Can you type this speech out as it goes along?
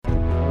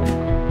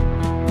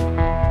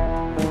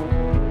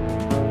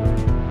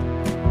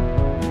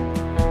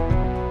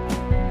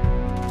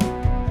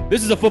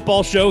This is a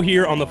football show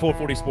here on the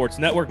 440 Sports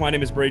Network. My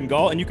name is Braden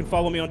Gall, and you can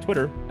follow me on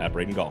Twitter at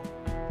Braden Gall.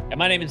 And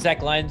my name is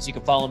Zach Lyons. You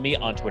can follow me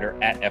on Twitter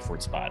at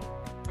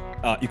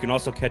FWordSpot. You can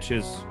also catch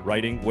his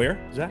writing where,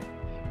 Zach?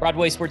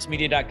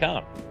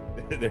 BroadwaySportsMedia.com.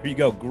 There you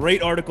go.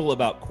 Great article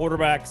about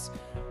quarterbacks,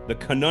 the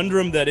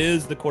conundrum that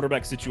is the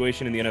quarterback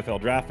situation in the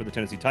NFL draft for the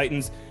Tennessee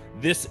Titans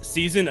this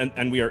season.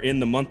 And we are in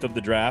the month of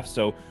the draft,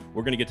 so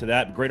we're going to get to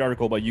that. Great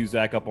article by you,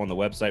 Zach, up on the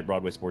website,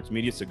 Broadway Sports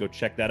Media, so go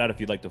check that out if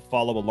you'd like to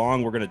follow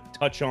along. We're going to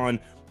touch on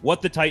what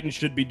the Titans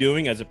should be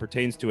doing as it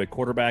pertains to a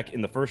quarterback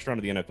in the first round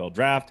of the NFL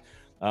draft.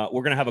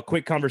 We're going to have a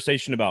quick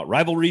conversation about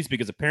rivalries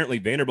because apparently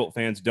Vanderbilt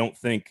fans don't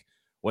think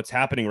what's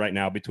happening right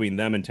now between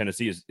them and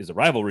Tennessee is a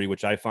rivalry,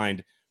 which I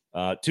find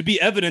to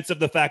be evidence of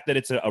the fact that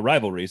it's a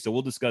rivalry. So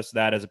we'll discuss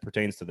that as it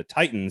pertains to the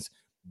Titans.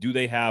 Do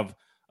they have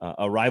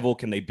a rival?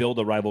 Can they build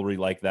a rivalry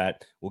like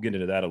that? We'll get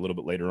into that a little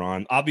bit later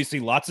on.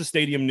 Obviously, lots of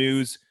stadium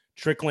news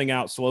trickling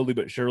out slowly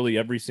but surely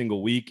every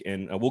single week.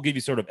 And we'll give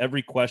you sort of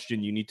every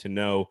question you need to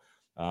know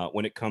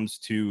when it comes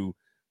to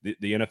the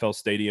NFL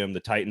stadium, the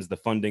Titans, the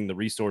funding, the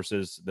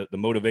resources, the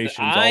motivations.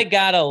 I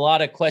got a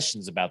lot of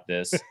questions about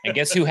this. And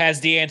guess who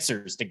has the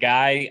answers? The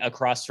guy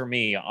across from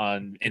me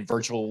in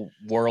virtual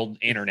world,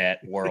 internet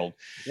world.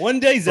 One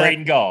day, Zach.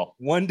 Braden Gall.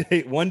 One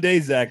day,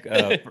 Zach.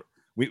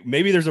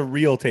 Maybe there's a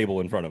real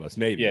table in front of us.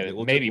 Maybe. Yeah,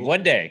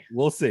 one day.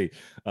 We'll see.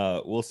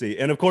 We'll see.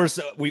 And of course,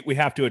 we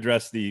have to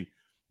address these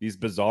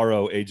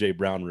bizarro AJ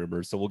Brown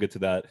rumors. So we'll get to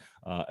that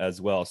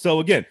as well. So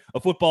again, a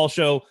football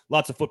show,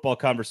 lots of football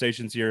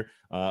conversations here.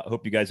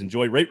 Hope you guys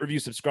enjoy. Rate, review,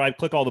 subscribe,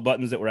 click all the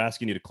buttons that we're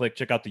asking you to click.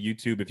 Check out the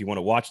YouTube if you want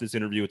to watch this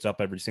interview. It's up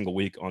every single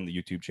week on the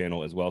YouTube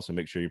channel as well. So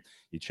make sure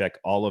you check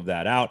all of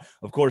that out.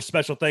 Of course,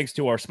 special thanks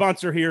to our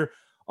sponsor here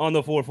on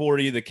the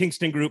 440, the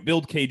Kingston Group.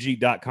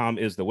 BuildKG.com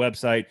is the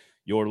website.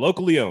 Your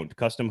locally owned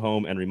custom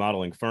home and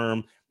remodeling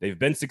firm. They've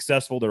been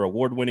successful. They're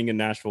award-winning in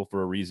Nashville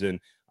for a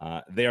reason.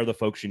 They are the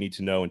folks you need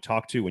to know and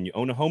talk to when you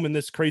own a home in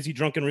this crazy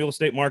drunken real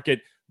estate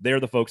market. They're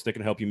the folks that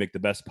can help you make the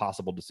best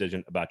possible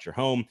decision about your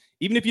home.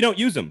 Even if you don't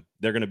use them,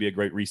 they're going to be a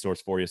great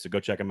resource for you. So go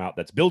check them out.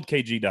 That's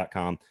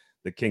BuildKG.com,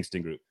 the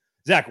Kingston Group.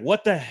 Zach,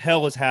 what the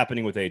hell is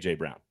happening with AJ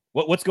Brown?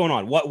 What's going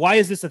on? Why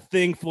is this a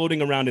thing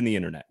floating around in the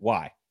internet?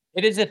 Why?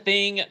 It is a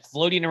thing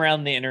floating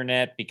around the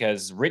internet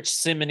because Rich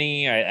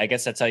Cimini, I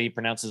guess that's how you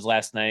pronounce his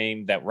last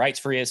name, that writes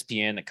for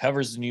ESPN, that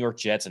covers the New York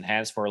Jets and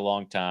has for a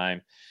long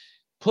time,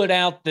 put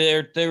out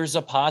there's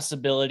a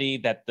possibility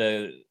that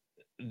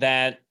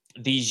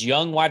these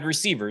young wide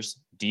receivers,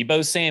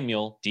 Deebo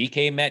Samuel,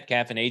 DK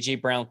Metcalf, and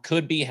AJ Brown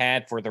could be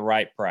had for the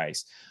right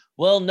price.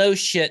 Well, no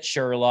shit,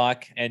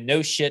 Sherlock, and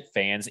no shit,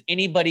 fans.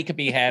 Anybody could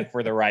be had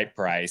for the right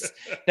price.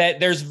 That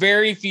there's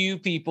very few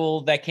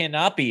people that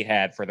cannot be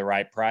had for the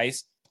right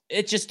price.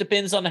 It just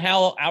depends on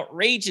how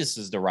outrageous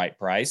is the right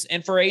price.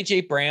 And for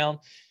AJ Brown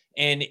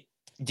and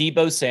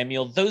Deebo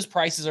Samuel, those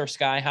prices are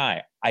sky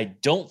high. I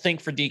don't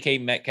think for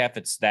DK Metcalf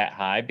it's that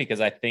high because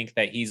I think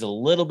that he's a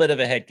little bit of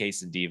a head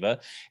case in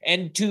Diva.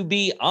 And to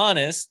be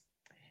honest,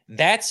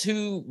 that's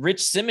who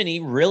Rich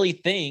Cimini really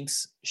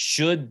thinks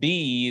should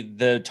be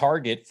the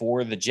target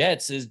for the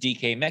Jets is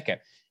DK Metcalf.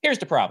 Here's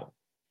the problem.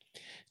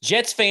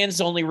 Jets fans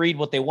only read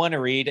what they want to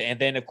read. And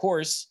then, of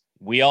course,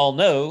 we all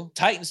know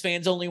Titans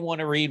fans only want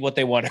to read what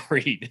they want to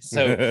read.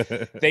 So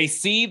they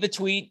see the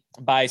tweet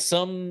by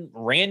some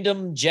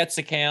random Jets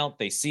account.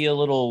 They see a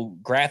little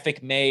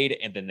graphic made,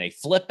 and then they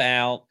flip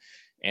out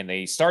and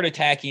they start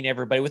attacking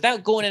everybody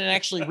without going in and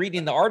actually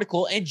reading the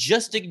article and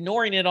just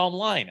ignoring it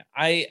online.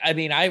 I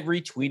mean, I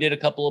retweeted a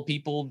couple of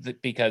people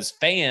because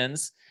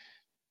fans,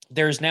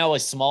 there's now a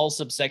small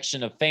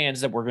subsection of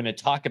fans that we're going to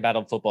talk about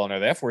on Football and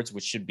Other F Words,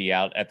 which should be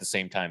out at the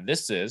same time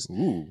this is.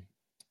 Ooh.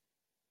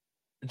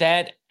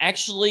 That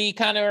actually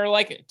kind of are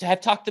like to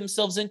have talked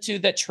themselves into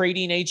that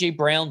trading AJ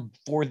Brown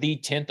for the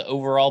 10th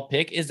overall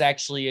pick is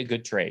actually a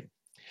good trade.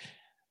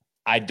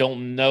 I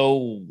don't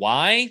know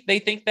why they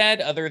think that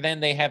other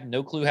than they have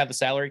no clue how the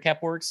salary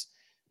cap works,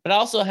 but I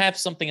also have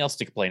something else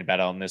to complain about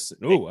on this.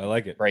 Ooh, I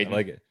like it. Braden. I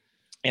like it.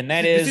 And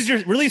that this is your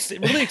really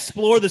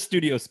explore the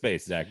studio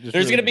space, Zach.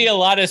 There's going to be a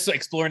lot of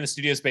exploring the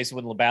studio space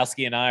when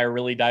Lebowski and I are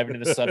really diving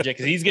into the subject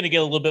because he's going to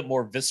get a little bit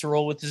more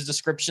visceral with his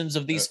descriptions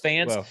of these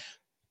fans. Well,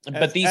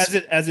 but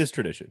as is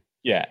tradition.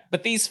 Yeah.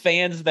 But these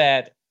fans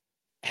that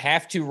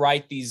have to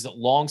write these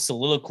long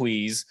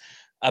soliloquies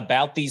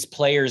about these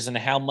players and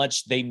how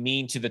much they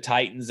mean to the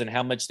Titans and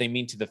how much they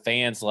mean to the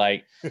fans.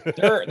 Like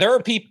there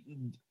are people,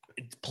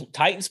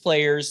 Titans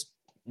players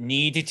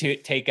need to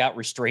take out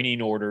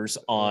restraining orders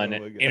on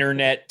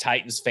internet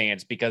Titans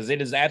fans because it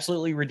is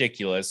absolutely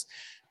ridiculous.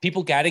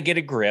 People got to get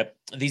a grip.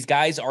 These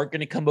guys aren't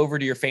going to come over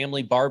to your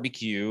family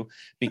barbecue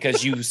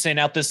because you sent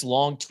out this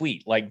long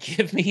tweet. Like,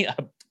 give me a.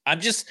 I'm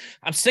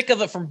sick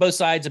of it from both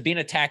sides of being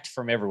attacked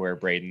from everywhere,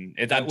 Braden.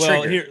 I'm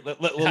triggered.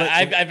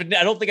 I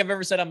don't think I've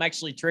ever said I'm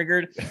actually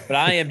triggered, but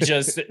I am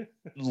just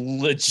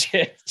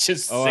legit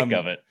sick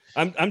of it.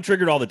 I'm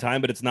triggered all the time,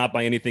 but it's not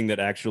by anything that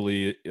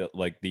actually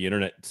like the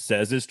internet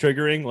says is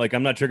triggering. Like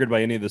I'm not triggered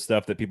by any of the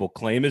stuff that people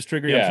claim is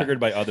triggering. Yeah. I'm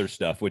triggered by other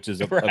stuff, which is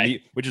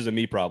a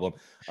me problem.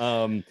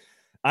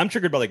 I'm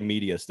triggered by like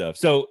media stuff.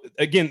 So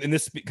again, and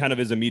this kind of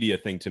is a media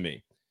thing to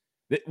me.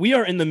 We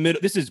are in the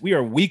middle. We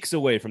are weeks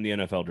away from the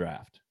NFL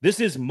draft. This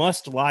is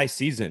must lie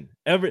season.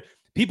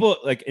 People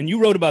like, and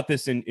you wrote about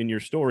this in your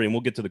story, and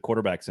we'll get to the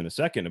quarterbacks in a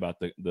second about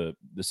the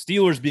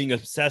Steelers being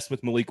obsessed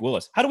with Malik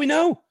Willis. How do we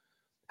know?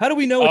 How do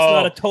we know it's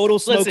not a total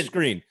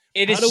smokescreen?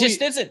 It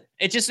isn't.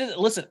 It just isn't.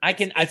 Listen, I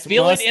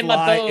feel it in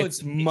my bones.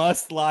 It's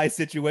must lie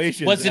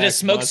situation. Was it a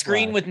smoke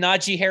screen with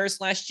Najee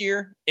Harris last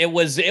year? It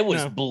was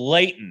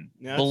blatant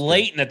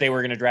that they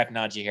were going to draft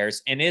Najee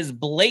Harris, and it is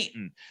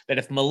blatant that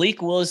if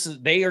Malik Willis,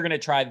 they are going to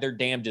try their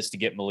damnedest to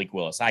get Malik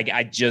Willis.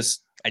 I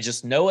just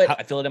know it.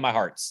 I feel it in my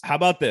heart. How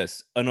about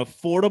this? An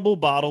affordable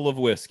bottle of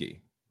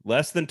whiskey.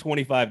 Less than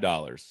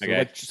 $25.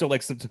 Okay. So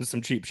like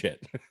some cheap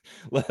shit.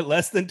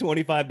 Less than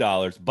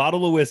 $25.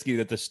 Bottle of whiskey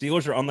that the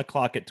Steelers are on the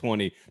clock at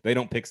 20. They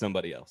don't pick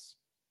somebody else.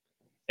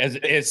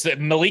 As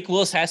Malik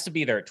Willis has to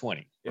be there at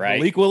 20, right? If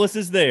Malik Willis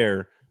is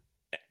there,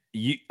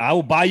 I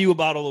will buy you a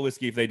bottle of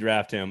whiskey if they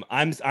draft him.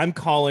 I'm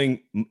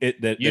calling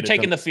it that you're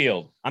taking the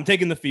field. I'm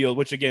taking the field,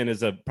 which again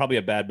is probably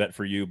a bad bet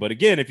for you. But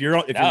again, if you're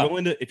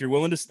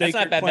willing to stake, that's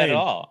not a bad bet at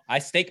all. I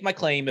stake my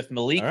claim if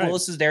Malik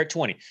Willis is there at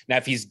 20. Now,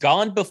 if he's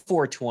gone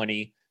before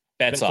 20.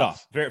 Bets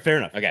off. Fair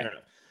enough. Okay.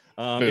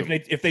 Fair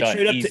enough.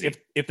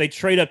 If they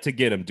trade up to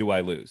get him, do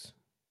I lose?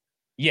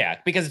 Yeah,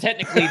 because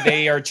technically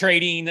they are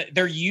trading.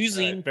 They're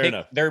using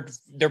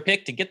their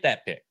pick to get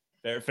that pick.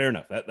 Fair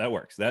enough. That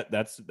works.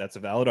 That's a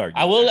valid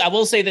argument. I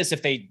will say this: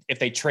 if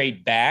they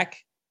trade back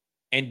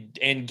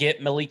and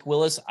get Malik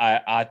Willis,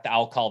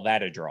 I'll call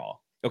that a draw.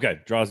 Okay,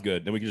 draw's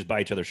good. Then we can just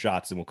buy each other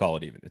shots and we'll call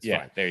it even. It's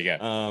fine. There you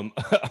go.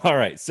 All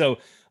right. So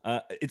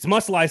it's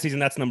must lie season.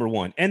 That's number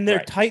one. And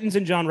their Titans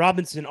and John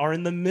Robinson are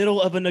in the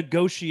middle of a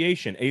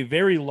negotiation, a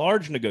very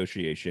large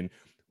negotiation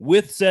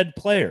with said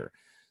player.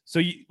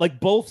 So like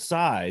both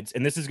sides,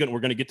 and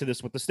we're going to get to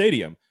this with the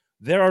stadium.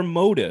 There are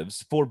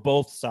motives for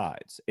both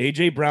sides.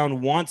 AJ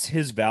Brown wants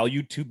his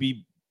value to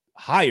be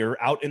higher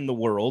out in the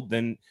world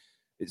than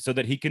so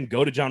that he can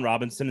go to John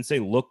Robinson and say,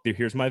 look,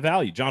 here's my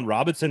value. John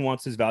Robinson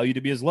wants his value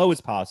to be as low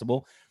as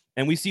possible.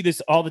 And we see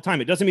this all the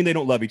time. It doesn't mean they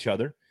don't love each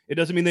other. It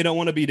doesn't mean they don't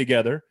want to be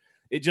together.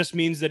 It just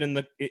means that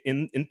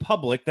in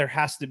public, there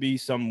has to be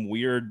some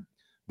weird,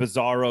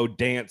 bizarro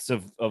dance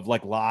of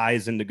like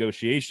lies and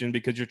negotiation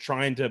because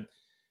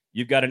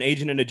you've got an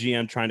agent and a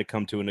GM trying to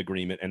come to an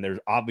agreement, and they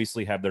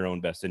obviously have their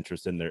own best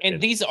interest in their. And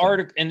this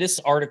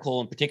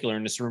article in particular,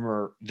 and this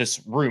rumor,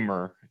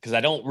 because I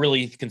don't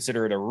really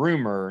consider it a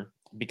rumor,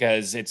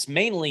 because it's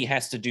mainly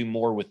has to do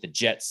more with the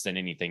Jets than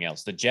anything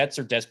else. The Jets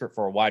are desperate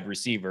for a wide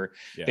receiver.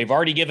 Yeah. They've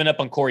already given up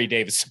on Corey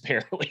Davis,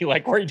 apparently.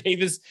 Like Corey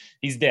Davis,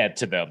 he's dead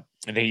to them.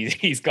 And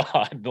he's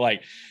gone.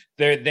 Like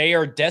they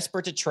are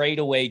desperate to trade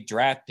away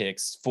draft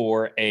picks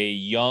for a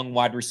young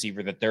wide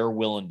receiver that they're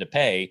willing to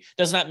pay.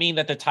 Does not mean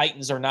that the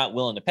Titans are not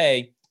willing to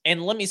pay.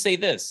 And let me say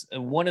this.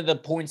 One of the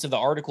points of the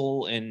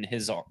article in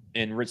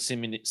Rich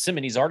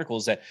Simoni's article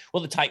is that,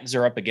 well, the Titans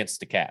are up against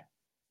the cap.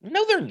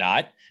 No, they're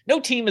not. No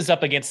team is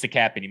up against the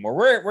cap anymore.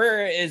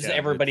 Where is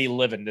everybody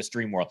living this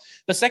dream world?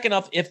 But second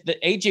off, if the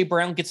AJ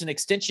Brown gets an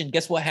extension,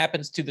 guess what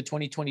happens to the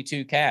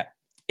 2022 cap?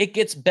 It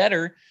gets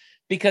better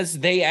because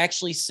they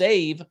actually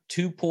save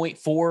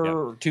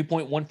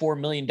 $2.14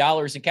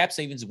 million in cap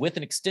savings with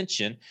an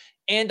extension.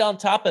 And on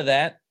top of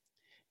that,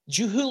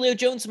 Julio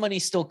Jones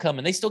money's still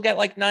coming. They still got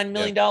like $9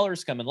 million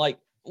coming. Like,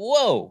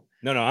 whoa.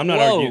 No, I'm not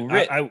arguing.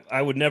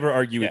 I would never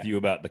argue with you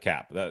about the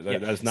cap.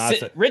 That's not.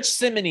 Rich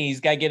Simoni's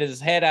got to get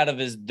his head out of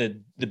the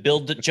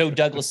Bill Joe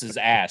Douglas's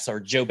ass or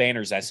Joe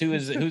Banner's ass.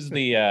 Who's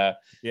the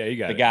you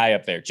got the guy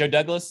up there? Joe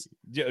Douglas.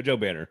 Joe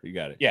Banner. You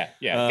got it. Yeah.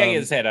 Get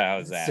his head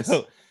out of his ass.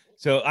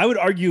 So I would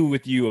argue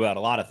with you about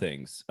a lot of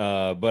things,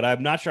 but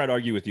I'm not sure I'd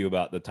argue with you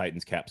about the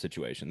Titans cap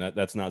situation.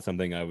 That's not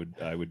something I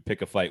would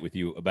pick a fight with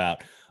you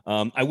about.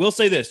 I will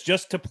say this,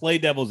 just to play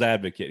devil's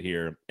advocate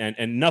here,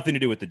 and nothing to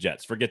do with the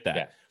Jets. Forget that.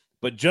 Yeah.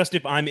 But just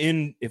if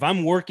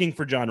I'm working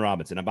for John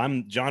Robinson, if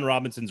I'm John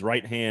Robinson's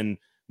right-hand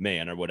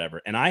man or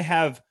whatever, and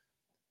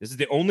this is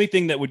the only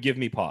thing that would give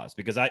me pause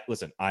because I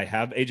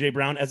have AJ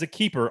Brown as a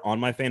keeper on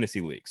my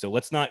fantasy league. So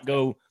let's not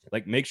go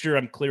make sure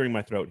I'm clearing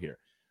my throat here.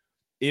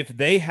 If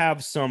they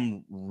have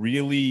some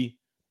really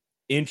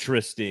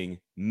interesting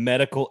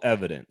medical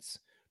evidence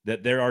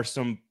that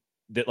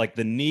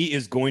the knee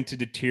is going to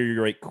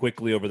deteriorate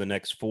quickly over the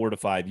next 4 to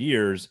 5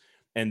 years,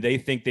 and they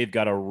think they've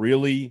got a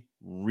really,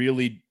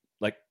 really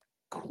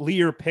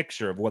clear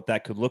picture of what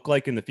that could look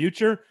like in the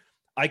future,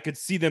 I could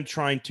see them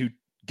trying to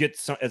get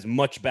as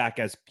much back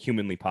as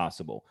humanly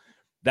possible.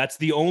 That's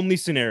the only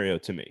scenario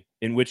to me,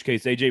 in which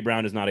case AJ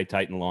Brown is not a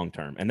Titan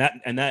long-term. And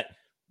that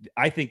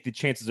I think the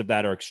chances of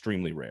that are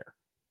extremely rare.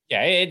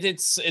 Yeah.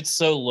 It's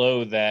so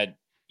low that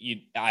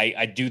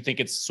I do think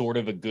it's sort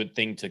of a good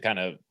thing to kind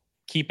of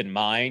keep in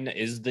mind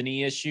is the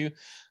knee issue,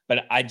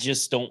 but I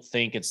just don't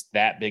think it's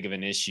that big of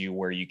an issue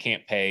where you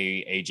can't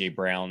pay AJ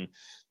Brown.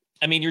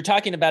 I mean, you're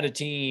talking about a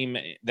team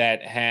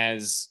that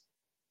has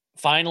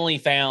finally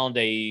found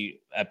a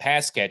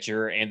pass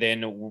catcher, and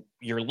then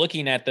you're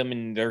looking at them,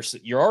 and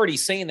you're already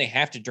saying they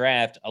have to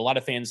draft. A lot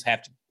of fans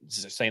have to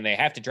saying they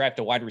have to draft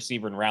a wide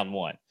receiver in round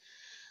 1.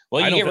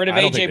 Well, you get rid of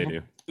I don't think they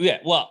AJ. do. Yeah,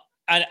 well,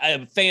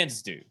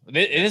 fans do.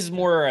 This is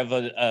more of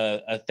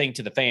a thing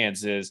to the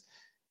fans is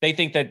they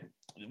think that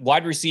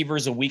wide receiver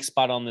is a weak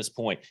spot on this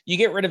point. You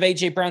get rid of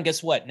AJ Brown,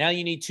 guess what? Now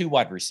you need 2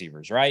 wide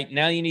receivers, right?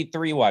 Now you need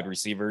 3 wide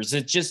receivers.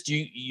 It's just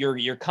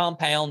you're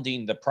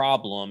compounding the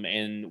problem,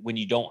 and when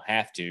you don't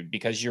have to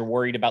because you're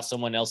worried about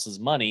someone else's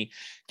money,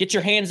 get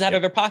your hands out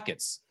of their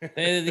pockets.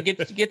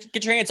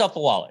 Get your hands off the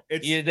wallet.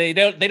 They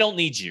don't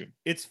need you.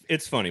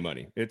 It's funny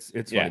money. It's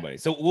funny money.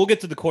 So we'll get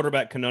to the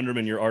quarterback conundrum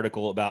in your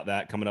article about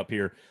that coming up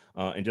here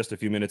in just a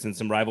few minutes, and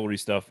some rivalry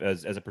stuff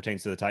as it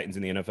pertains to the Titans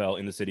in the NFL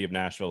in the city of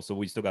Nashville. So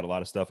we still got a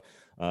lot of stuff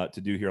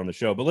to do here on the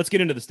show. But let's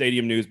get into the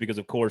stadium news because,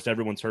 of course,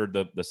 everyone's heard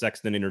the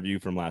Sexton interview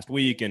from last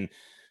week, and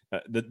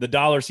the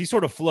dollars he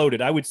sort of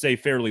floated, I would say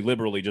fairly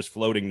liberally, just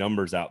floating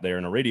numbers out there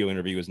in a radio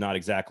interview is not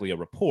exactly a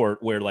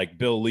report where, like,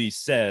 Bill Lee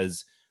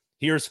says,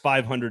 here's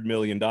 $500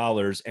 million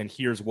and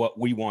here's what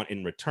we want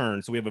in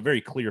return. So we have a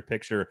very clear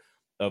picture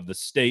of the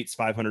state's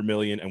 $500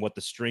 million and what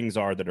the strings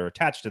are that are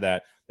attached to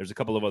that. There's a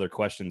couple of other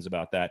questions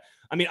about that.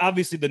 I mean,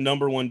 obviously the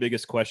number one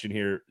biggest question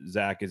here,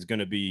 Zach, is going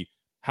to be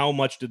how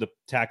much do the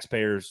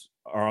taxpayers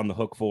are on the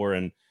hook for,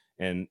 and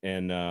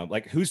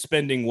like who's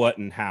spending what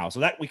and how. So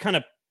that we kind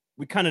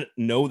of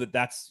know that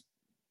that's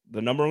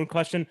the number one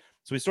question.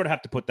 So we sort of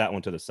have to put that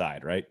one to the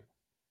side, right?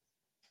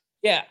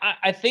 Yeah,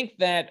 I think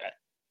that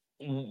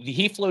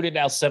he floated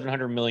out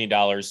 $700 million,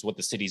 what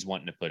the city's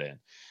wanting to put in.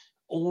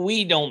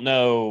 We don't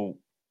know.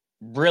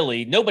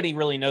 Really, nobody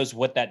really knows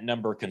what that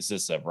number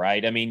consists of,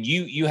 right? I mean,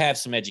 you have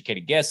some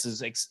educated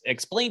guesses.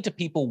 Explain to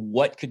people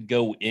what could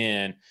go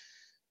in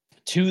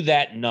to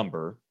that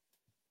number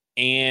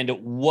and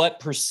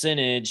what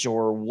percentage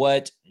or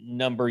what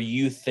number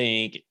you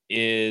think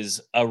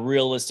is a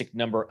realistic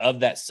number of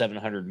that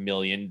 700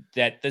 million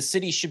that the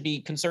city should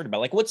be concerned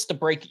about. Like, what's the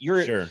break?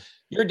 You're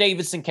a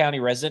Davidson County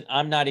resident.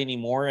 I'm not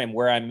anymore. And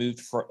where I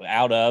moved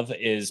out of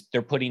is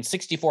they're putting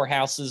 64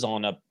 houses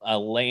on a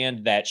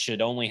land that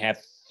should only have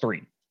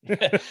 3.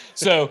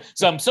 so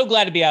I'm so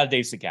glad to be out of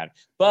Davidson County.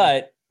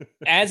 But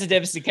as a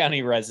Davidson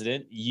County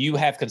resident, you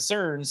have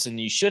concerns, and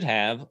you should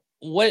have.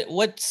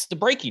 What's the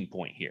breaking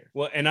point here?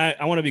 Well, and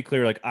I want to be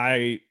clear. Like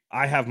I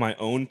have my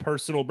own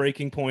personal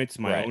breaking points,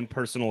 my own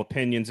personal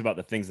opinions about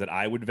the things that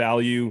I would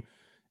value.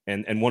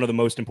 And one of the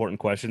most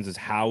important questions is,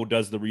 how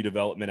does the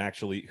redevelopment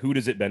actually, who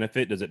does it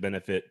benefit? Does it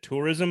benefit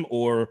tourism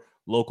or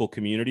local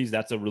communities?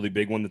 That's a really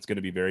big one that's going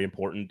to be very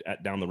important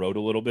down the road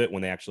a little bit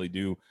when they actually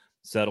do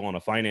settle on a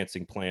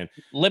financing plan.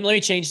 Let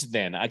me change it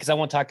then, because I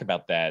want to talk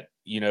about that.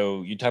 You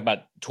know, you talk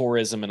about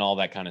tourism and all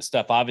that kind of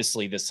stuff.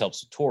 Obviously, this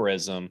helps with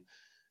tourism.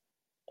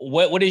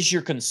 What is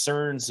your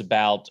concerns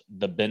about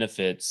the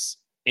benefits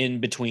in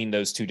between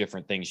those two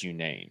different things you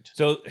named?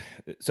 So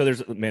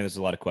there's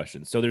a lot of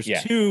questions. So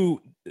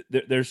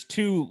there's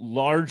two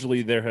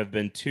largely, there have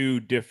been 2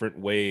 different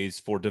ways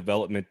for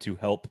development to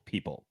help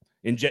people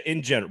in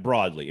general,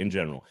 broadly in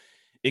general.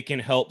 It can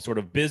help sort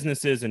of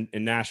businesses in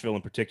Nashville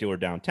in particular,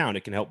 downtown.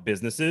 It can help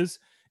businesses.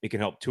 It can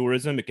help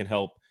tourism. It can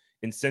help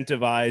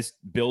incentivize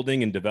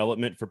building and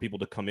development for people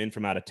to come in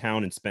from out of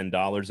town and spend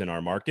dollars in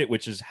our market,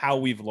 which is how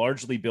we've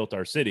largely built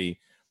our city.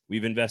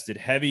 We've invested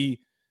heavily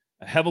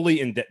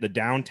in the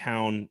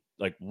downtown,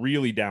 like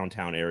really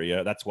downtown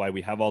area. That's why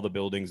we have all the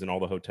buildings and all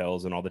the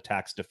hotels and all the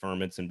tax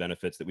deferments and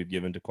benefits that we've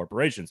given to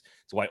corporations.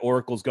 It's why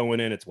Oracle's going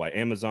in. It's why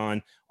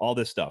Amazon, all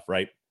this stuff,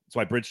 right? It's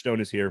why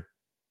Bridgestone is here.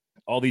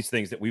 All these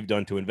things that we've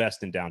done to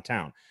invest in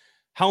downtown.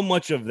 How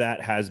much of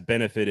that has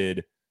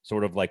benefited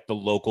sort of like the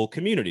local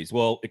communities?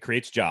 Well, it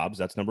creates jobs.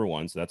 That's number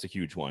one. So that's a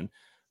huge one.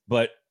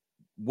 But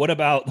what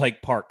about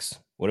like parks?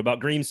 What about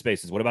green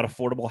spaces? What about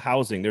affordable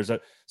housing?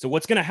 So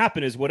what's going to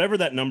happen is whatever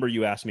that number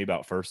you asked me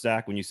about first,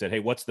 Zach, when you said, hey,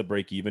 what's the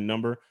break even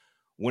number?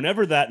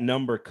 Whenever that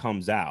number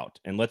comes out,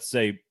 and let's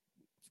say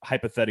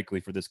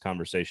hypothetically for this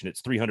conversation,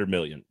 it's 300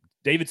 million.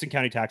 Davidson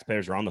County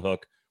taxpayers are on the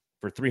hook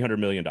for $300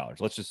 million.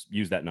 Let's just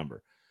use that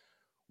number.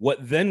 What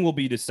then will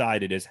be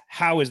decided is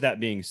how is that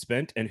being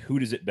spent and who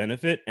does it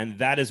benefit? And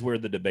that is where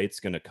the debate's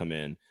going to come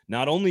in.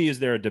 Not only is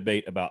there a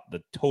debate about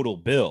the total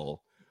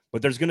bill,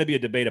 but there's going to be a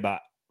debate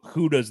about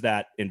who does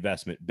that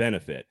investment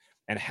benefit.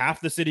 And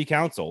half the city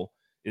council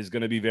is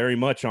going to be very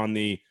much on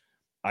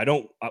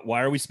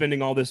why are we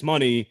spending all this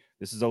money?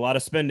 This is a lot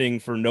of spending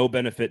for no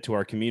benefit to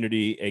our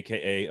community,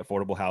 AKA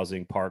affordable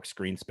housing, parks,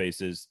 green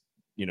spaces,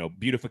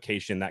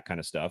 beautification, that kind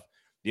of stuff.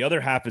 The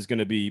other half is going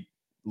to be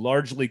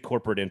largely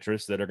corporate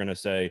interests that are going to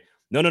say,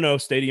 no,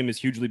 stadium is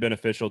hugely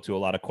beneficial to a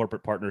lot of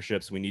corporate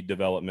partnerships. We need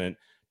development.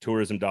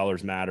 Tourism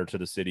dollars matter to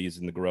the cities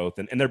and the growth.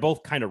 And they're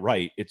both kind of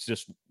right. It's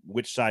just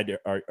which side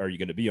are you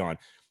going to be on?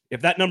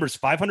 If that number is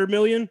 500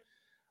 million,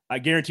 I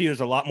guarantee there's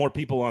a lot more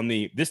people on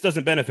the this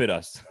doesn't benefit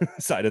us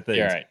side of things.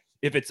 Yeah, right.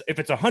 If it's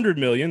 100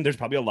 million, there's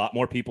probably a lot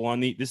more people on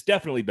the this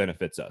definitely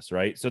benefits us,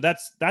 right? So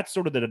that's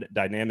sort of the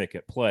dynamic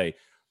at play.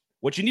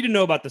 What you need to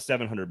know about the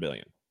 700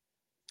 million,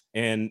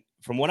 and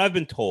from what I've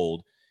been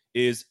told,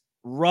 is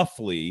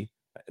roughly,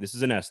 this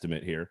is an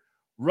estimate here,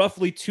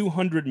 roughly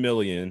 200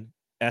 million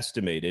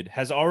estimated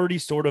has already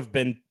sort of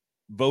been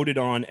voted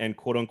on and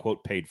quote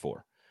unquote paid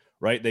for,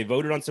 right? They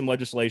voted on some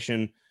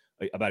legislation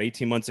about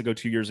 18 months ago,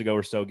 2 years ago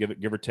or so, give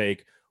or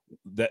take,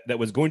 that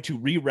was going to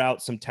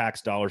reroute some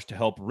tax dollars to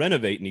help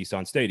renovate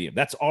Nissan Stadium.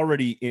 That's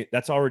already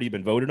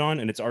been voted on,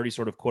 and it's already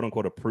sort of quote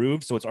unquote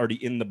approved. So it's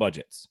already in the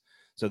budgets.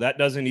 So that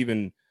doesn't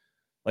even,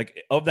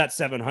 like, of that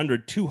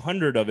 700,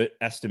 200 of it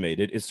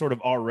estimated is sort of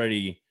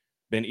already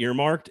been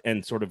earmarked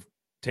and sort of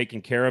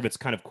taken care of. It's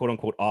kind of quote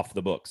unquote off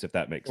the books, if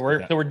that makes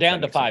sense. So we're down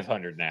to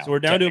 500 now. So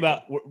we're down to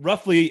about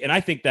roughly, and I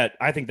think that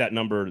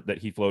number that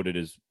he floated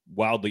is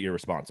wildly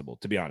irresponsible,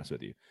 to be honest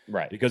with you.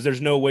 Right. Because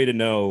there's no way to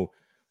know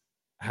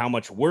how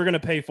much we're going to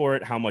pay for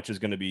it, how much is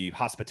going to be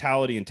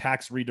hospitality and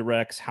tax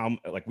redirects,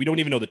 we don't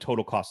even know the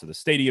total cost of the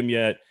stadium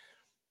yet.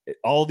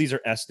 All these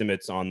are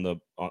estimates on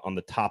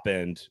the top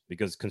end,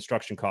 because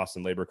construction costs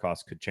and labor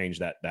costs could change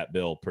that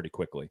bill pretty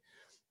quickly.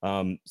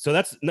 So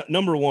that's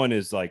number one,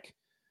 is like,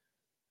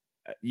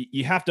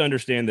 you have to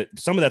understand that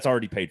some of that's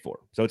already paid for.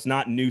 So it's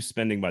not new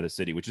spending by the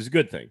city, which is a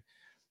good thing.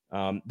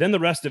 Then the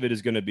rest of it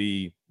is going to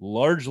be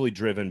largely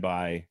driven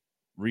by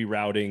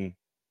rerouting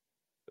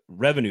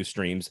revenue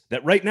streams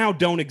that right now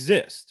don't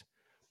exist.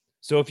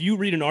 So if you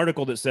read an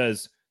article that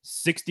says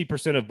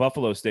 60% of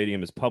Buffalo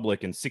Stadium is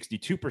public and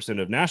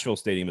 62% of Nashville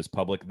Stadium is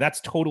public,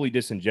 that's totally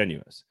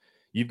disingenuous.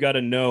 You've got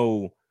to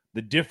know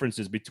the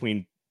differences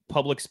between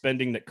public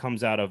spending that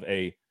comes out of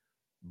a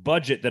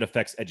budget that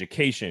affects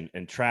education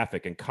and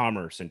traffic and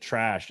commerce and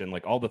trash and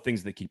like all the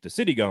things that keep the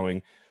city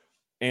going,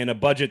 and a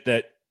budget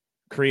that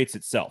creates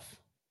itself.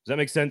 Does that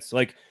make sense?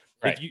 Like,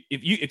 right.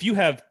 if you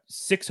have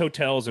 6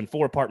 hotels and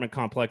 4 apartment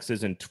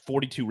complexes and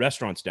 42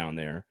 restaurants down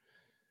there,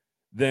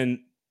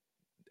 then,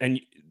 and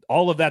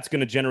all of that's going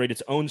to generate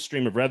its own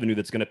stream of revenue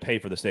that's going to pay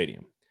for the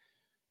stadium.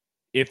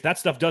 If that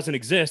stuff doesn't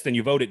exist and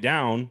you vote it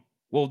down,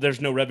 well,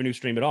 there's no revenue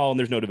stream at all, and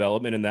there's no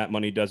development, and that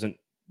money doesn't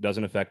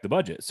affect the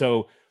budget.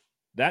 So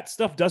that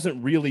stuff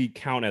doesn't really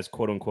count as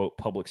quote unquote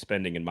public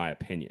spending, in my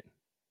opinion.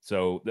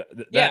 So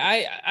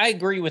I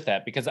agree with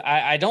that, because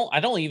I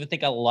don't even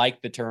think I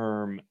like the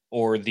term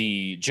or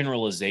the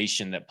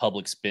generalization that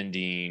public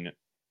spending,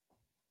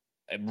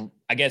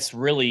 I guess,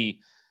 really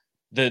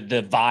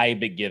the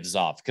vibe it gives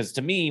off. Because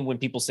to me, when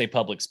people say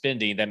public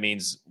spending, that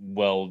means,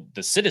 well,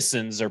 the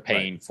citizens are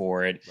paying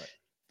for it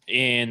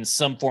in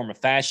some form of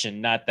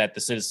fashion, not that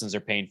the citizens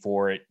are paying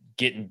for it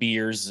getting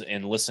beers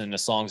and listening to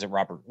songs at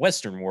Robert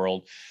Western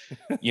World.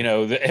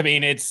 I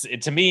mean,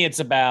 to me, it's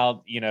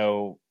about,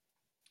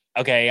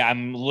 okay,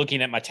 I'm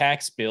looking at my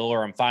tax bill,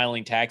 or I'm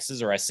filing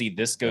taxes, or I see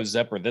this goes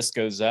up or this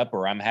goes up,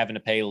 or I'm having to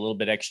pay a little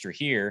bit extra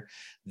here.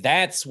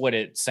 That's what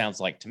it sounds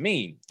like to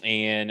me.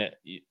 And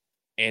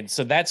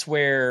so that's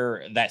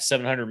where that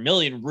 700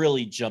 million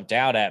really jumped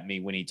out at me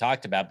when he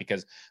talked about,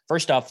 because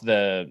first off,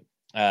 the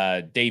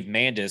Dave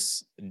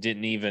Mandis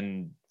didn't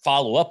even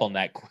follow up on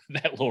that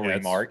little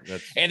remark.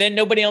 And then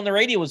nobody on the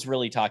radio was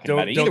really talking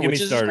about it either,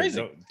 which is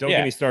crazy. Don't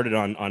get me started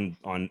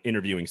on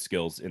interviewing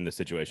skills in this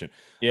situation.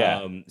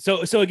 Yeah.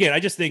 So again, I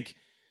just think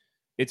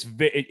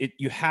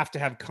you have to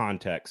have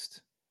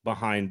context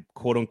behind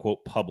quote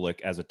unquote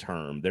public as a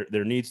term.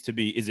 There needs to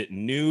be, is it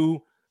new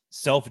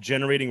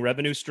self-generating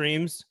revenue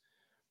streams,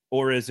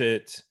 or is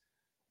it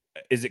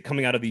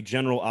coming out of the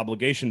general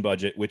obligation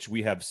budget, which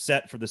we have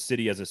set for the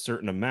city as a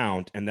certain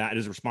amount, and that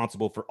is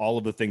responsible for all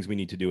of the things we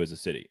need to do as a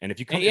city? And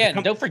if you come,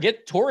 don't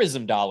forget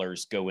tourism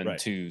dollars go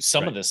into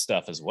some of this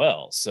stuff as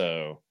well.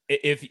 So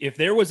if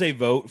there was a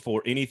vote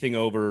for anything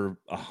over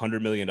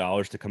 $100 million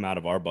to come out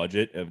of our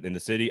budget in the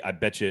city, I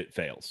bet you it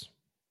fails.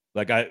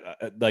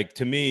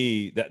 To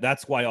me,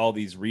 that's why all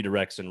these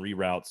redirects and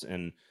reroutes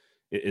and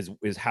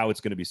is how it's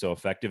going to be so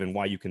effective, and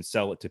why you can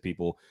sell it to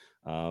people.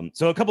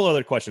 So a couple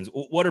other questions.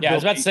 What are I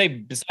was about to say,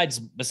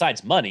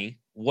 besides money,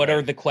 what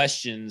are the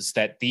questions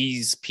that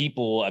these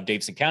people of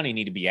Davidson County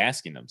need to be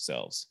asking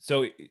themselves?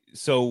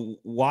 So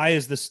why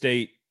is the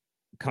state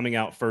coming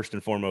out first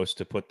and foremost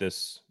to put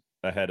this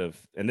ahead of,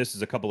 and this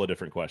is a couple of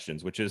different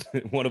questions, which is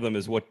one of them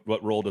is what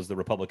role does the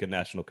Republican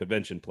National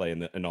Convention play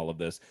in all of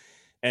this?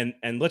 And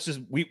let's just,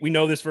 we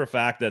know this for a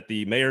fact, that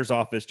the mayor's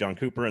office, John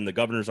Cooper, and the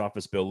governor's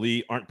office, Bill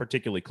Lee, aren't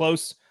particularly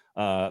close.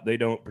 They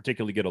don't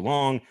particularly get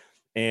along.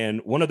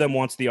 And one of them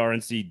wants the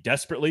RNC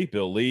desperately,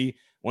 Bill Lee.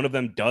 One of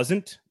them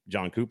doesn't,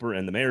 John Cooper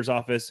and the mayor's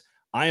office.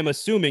 I am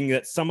assuming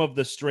that some of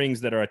the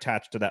strings that are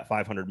attached to that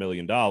 $500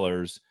 million,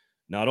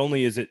 not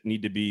only is it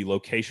need to be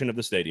location of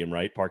the stadium,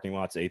 right? Parking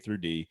lots A through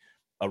D,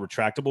 a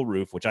retractable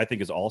roof, which I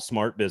think is all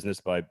smart business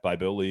by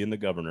Bill Lee and the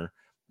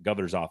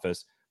governor's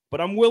office.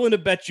 But I'm willing to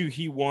bet you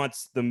he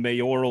wants the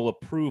mayoral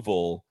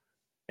approval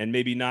and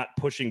maybe not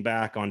pushing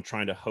back on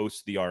trying to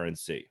host the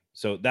RNC.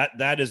 So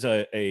that is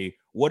a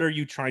what are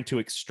you trying to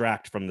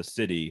extract from the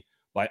city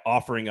by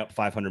offering up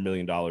 $500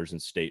 million in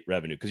state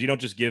revenue? Because you don't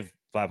just give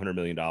 $500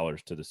 million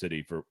to the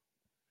city for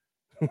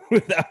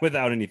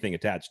without anything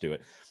attached to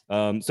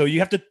it. So you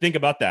have to think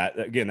about that.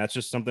 Again, that's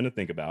just something to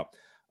think about.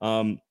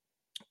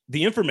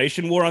 The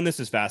information war on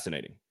this is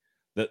fascinating.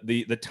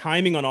 The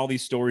timing on all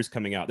these stories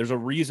coming out, there's a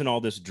reason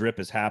all this drip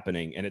is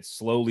happening, and it's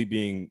slowly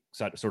being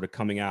sort of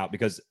coming out,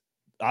 because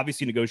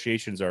obviously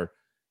negotiations are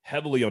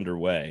heavily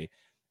underway.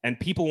 and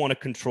people want to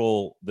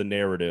control the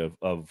narrative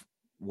of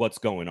what's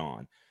going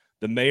on.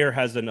 The mayor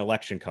has an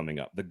election coming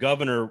up. The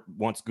governor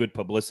wants good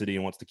publicity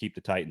and wants to keep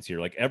the Titans here.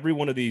 Like every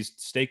one of these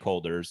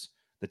stakeholders,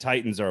 the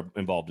Titans are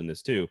involved in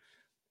this too.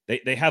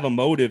 They have a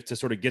motive to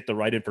sort of get the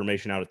right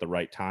information out at the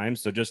right time.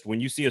 So just when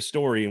you see a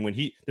story and when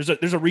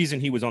there's a reason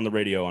he was on the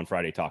radio on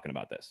Friday talking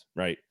about this,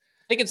 right?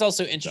 I think it's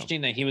also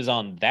interesting that he was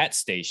on that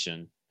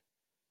station,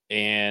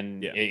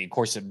 and of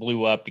course it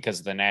blew up because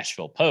of the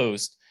Nashville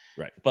Post.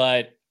 Right.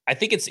 But I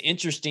think it's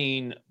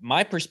interesting.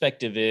 My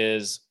perspective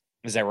is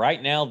that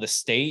right now the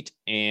state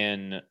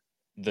and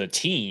the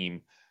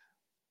team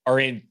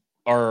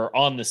are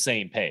on the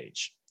same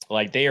page.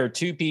 Like they are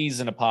two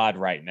peas in a pod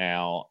right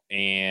now.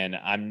 And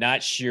I'm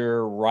not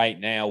sure right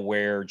now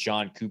where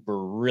John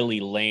Cooper really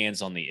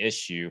lands on the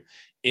issue.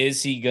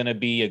 Is he going to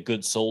be a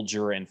good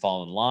soldier and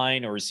fall in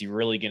line, or is he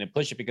really going to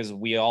push it? Because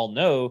we all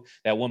know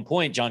that at one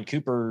point, John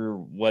Cooper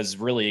was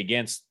really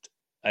against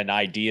an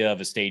idea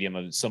of a stadium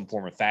of some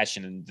form of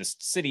fashion and this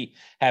city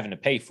having to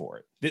pay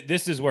for it.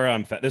 This is where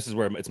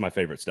it's my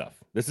favorite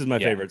stuff. This is my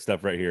favorite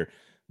stuff right here,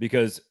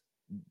 because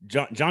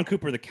John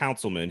Cooper, the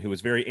councilman, who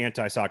is very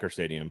anti-soccer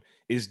stadium,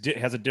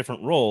 has a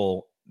different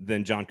role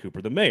than John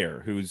Cooper, the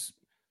mayor,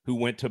 who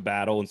went to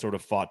battle and sort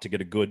of fought to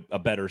get a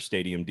better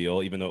stadium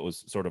deal, even though it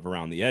was sort of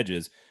around the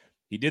edges.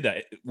 He did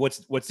that.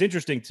 What's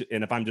interesting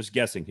and if I'm just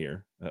guessing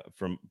here,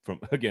 from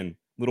again,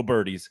 little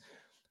birdies,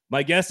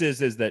 my guess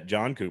is that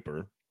John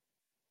Cooper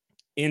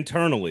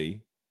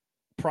internally,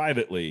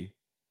 privately,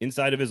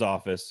 inside of his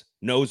office,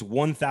 knows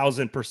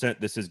 1,000%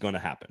 this is going to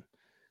happen.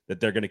 That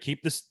they're going to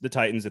keep the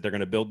Titans, that they're going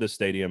to build this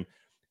stadium.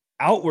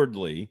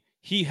 Outwardly,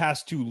 he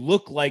has to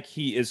look like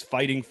he is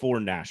fighting for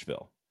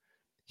Nashville.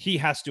 He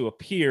has to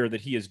appear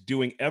that he is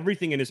doing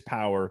everything in his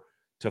power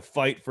to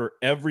fight for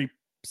every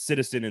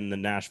citizen in the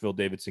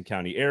Nashville-Davidson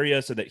County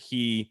area so that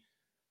he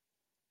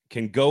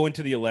can go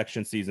into the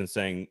election season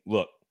saying,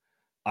 look,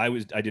 I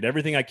did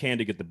everything I can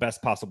to get the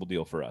best possible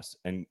deal for us.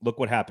 And look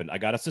what happened. I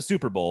got us a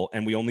Super Bowl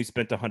and we only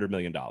spent $100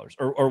 million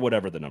or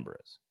whatever the number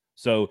is.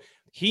 So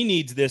he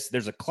needs this.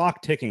 There's a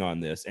clock ticking on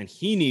this, and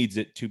he needs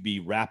it to be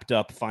wrapped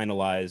up,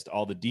 finalized,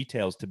 all the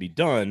details to be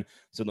done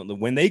so that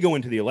when they go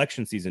into the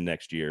election season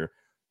next year,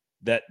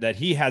 that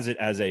he has it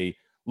as a,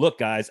 look,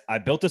 guys, I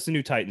built us a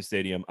new Titan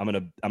stadium. I'm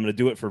going to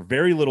do it for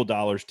very little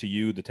dollars to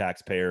you, the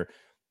taxpayer.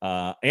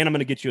 And I'm going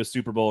to get you a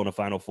Super Bowl and a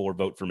Final Four.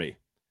 Vote for me.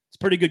 It's a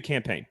pretty good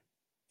campaign.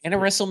 And a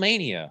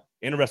WrestleMania.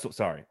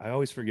 Sorry, I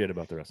always forget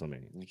about the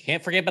WrestleMania. You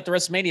can't forget about the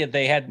WrestleMania.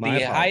 They had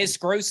the highest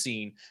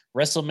grossing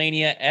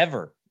WrestleMania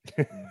ever.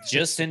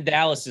 Just in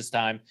Dallas this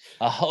time.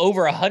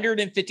 Over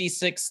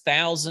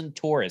 156,000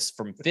 tourists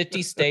from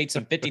 50 states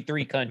and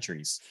 53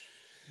 countries.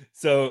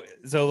 So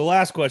the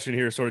last question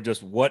here is sort of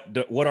just what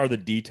are the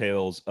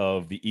details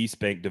of the East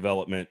Bank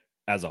development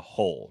as a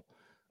whole?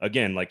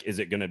 Again, like, is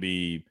it going to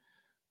be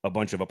a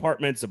bunch of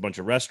apartments, a bunch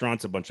of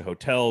restaurants, a bunch of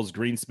hotels,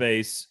 green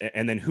space,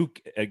 and then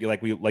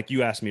like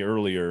you asked me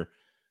earlier,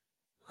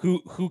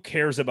 who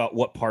cares about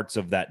what parts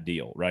of that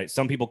deal, right?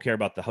 Some people care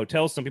about the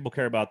hotels, some people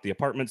care about the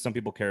apartments, some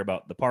people care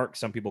about the park,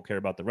 some people care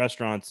about the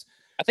restaurants.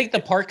 I think the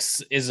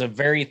parks is a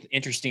very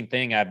interesting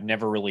thing I've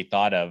never really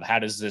thought of. How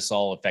does this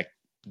all affect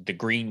the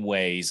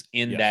greenways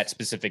in that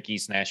specific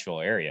East Nashville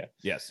area?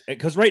 Yes,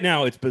 because right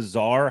now it's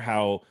bizarre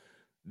how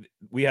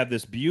we have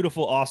this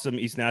beautiful, awesome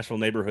East Nashville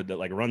neighborhood that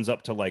like runs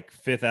up to like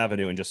 5th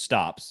Avenue and just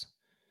stops.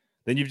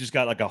 Then you've just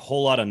got like a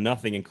whole lot of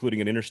nothing,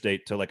 including an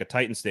interstate to like a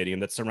Titan stadium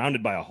that's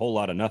surrounded by a whole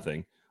lot of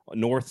nothing,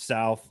 north,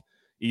 south,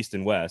 east,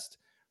 and west.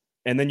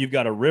 And then you've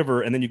got a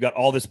river, and then you've got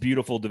all this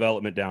beautiful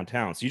development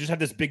downtown. So you just have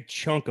this big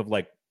chunk of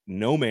like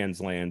no man's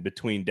land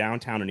between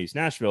downtown and East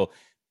Nashville.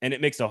 And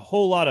it makes a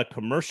whole lot of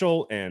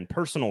commercial and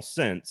personal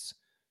sense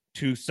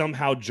to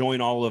somehow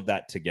join all of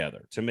that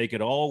together, to make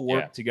it all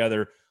work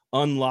together,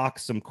 unlock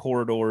some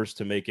corridors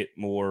to make it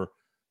more,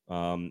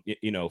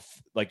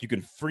 like you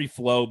can free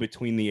flow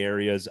between the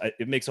areas.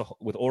 It makes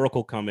with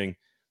Oracle coming,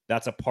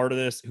 that's a part of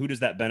this. Who does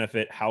that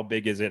benefit? How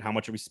big is it? How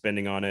much are we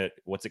spending on it?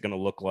 What's it going to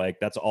look like?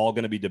 That's all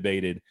going to be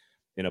debated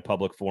in a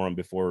public forum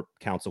before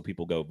council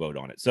people go vote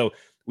on it. So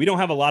we don't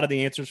have a lot of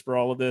the answers for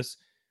all of this.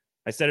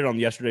 I said it on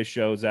yesterday's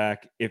show,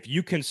 Zach. If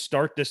you can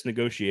start this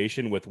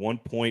negotiation with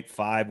 1.5,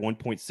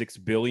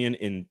 1.6 billion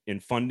in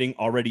funding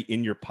already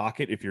in your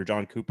pocket, if you're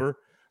John Cooper,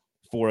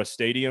 for a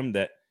stadium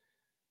that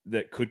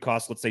could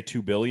cost, let's say,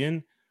 $2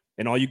 billion,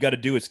 and all you got to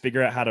do is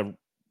figure out how to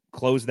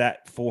close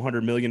that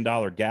 $400 million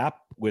gap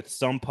with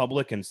some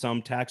public and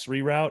some tax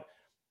reroute,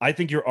 I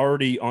think you're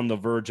already on the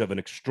verge of an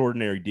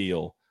extraordinary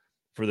deal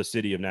for the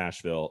city of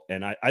Nashville.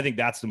 And I think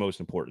that's the most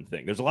important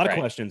thing. There's a lot of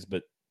questions,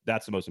 but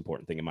that's the most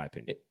important thing in my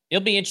opinion.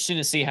 It'll be interesting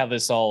to see how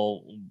this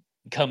all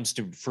comes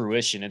to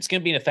fruition. It's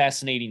going to be a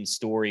fascinating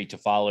story to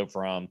follow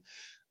from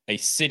a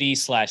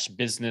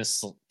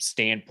city/business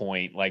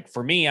standpoint. Like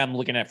for me, I'm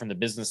looking at from the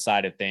business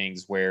side of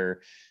things, where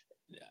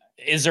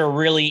is there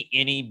really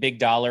any big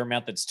dollar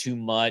amount that's too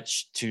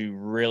much to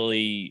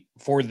really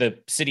for the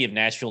city of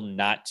Nashville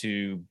not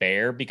to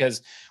bear?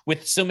 Because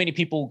with so many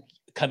people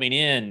coming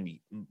in,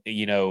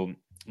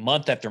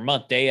 month after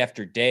month, day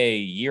after day,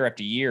 year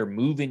after year,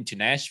 moving to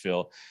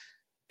Nashville,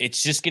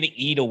 it's just going to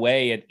eat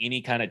away at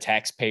any kind of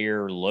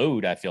taxpayer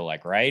load, I feel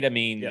like, right? I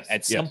mean,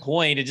 at some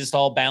point, it just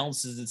all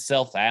balances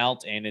itself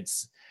out, and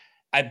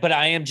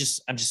I'm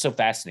just so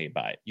fascinated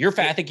by it.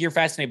 I think you're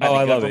fascinated by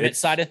the government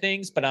side of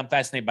things, but I'm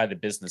fascinated by the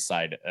business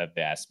side of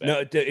the aspect. No,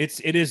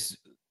 it is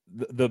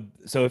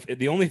so if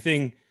the only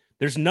thing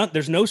there's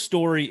no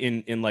story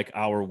in like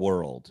our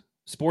world,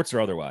 sports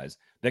or otherwise,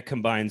 that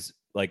combines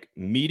like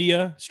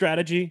media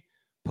strategy,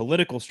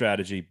 political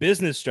strategy,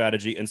 business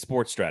strategy, and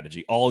sports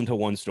strategy all into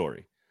one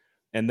story.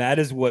 And that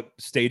is what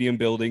stadium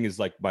building is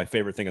like my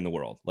favorite thing in the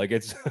world. Like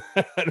it's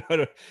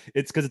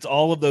because it's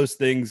all of those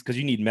things, because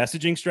you need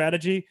messaging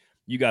strategy.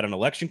 You got an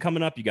election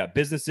coming up. You got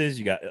businesses.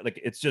 You got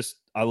it's just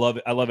I love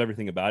it. I love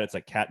everything about it. It's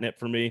like catnip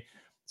for me.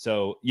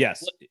 So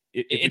yes,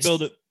 if you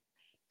build it.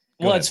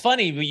 Well, it's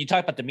funny when you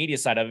talk about the media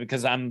side of it,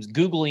 because I'm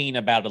Googling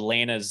about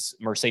Atlanta's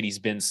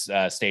Mercedes-Benz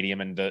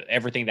stadium and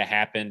everything that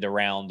happened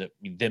around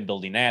them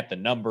building that, the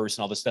numbers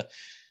and all this stuff.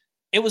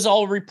 It was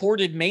all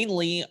reported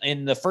mainly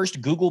in the first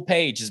Google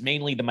page is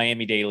mainly the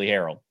Miami Daily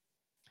Herald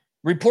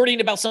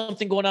reporting about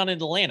something going on in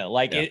Atlanta.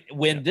 Like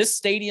when this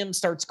stadium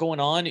starts going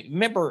on,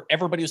 remember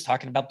everybody was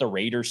talking about the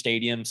Raider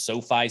Stadium,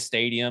 SoFi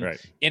Stadium,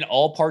 in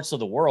all parts of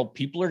the world.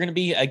 People are going to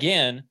be,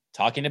 again,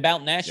 talking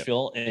about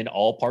Nashville in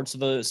all parts of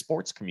the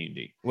sports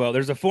community. Well,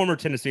 there's a former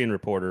Tennessean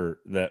reporter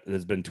that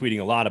has been tweeting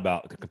a lot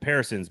about the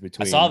comparisons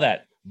between I saw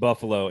that.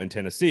 Buffalo and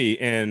Tennessee.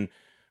 And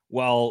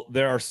while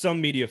there are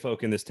some media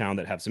folk in this town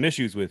that have some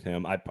issues with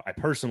him, I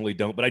personally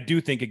don't. But I do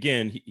think,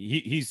 again,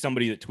 he's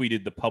somebody that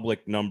tweeted the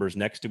public numbers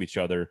next to each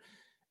other.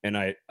 And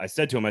I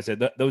said to him, I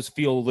said, those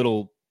feel a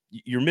little,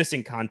 you're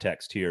missing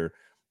context here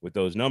with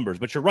those numbers.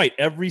 But you're right.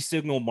 Every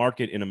single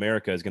market in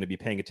America is going to be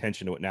paying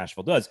attention to what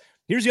Nashville does.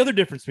 Here's the other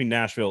difference between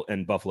Nashville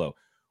and Buffalo.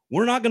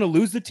 We're not going to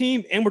lose the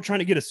team, and we're trying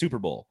to get a Super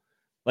Bowl.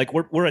 Like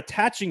we're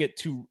attaching it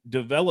to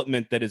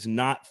development that is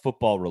not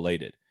football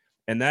related.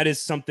 And that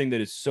is something that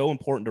is so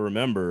important to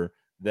remember,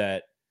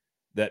 that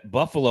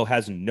Buffalo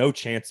has no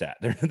chance at.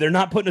 They're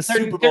not putting a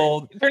Super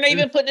Bowl. They're not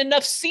even putting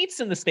enough seats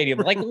in the stadium.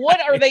 Like, what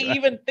are they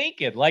even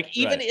thinking? Like,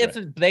 even if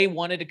they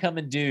wanted to come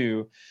and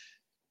do,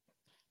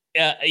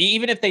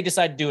 even if they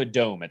decide to do a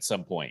dome at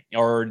some point,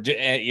 or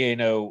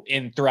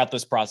throughout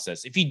this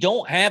process, if you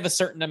don't have a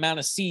certain amount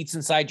of seats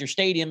inside your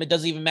stadium, it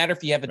doesn't even matter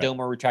if you have a dome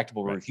or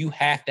retractable roof. You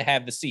have to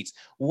have the seats.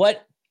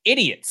 What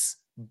idiots!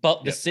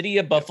 But the city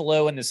of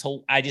Buffalo and this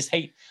whole, I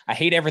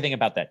hate everything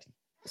about that team.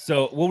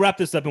 So we'll wrap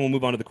this up and we'll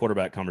move on to the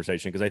quarterback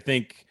conversation, because I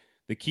think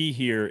the key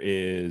here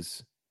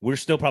is we're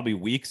still probably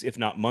weeks, if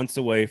not months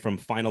away from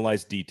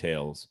finalized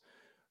details,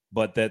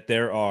 but that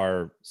there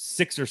are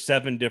 6 or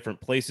 7 different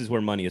places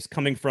where money is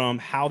coming from,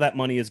 how that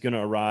money is going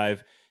to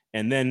arrive,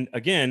 and then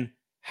again,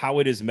 how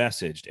it is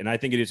messaged. And I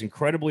think it is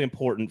incredibly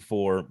important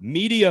for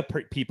media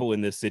people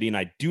in this city. And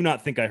I do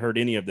not think I heard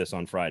any of this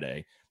on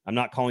Friday. I'm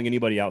not calling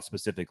anybody out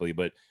specifically,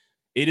 but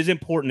it is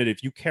important that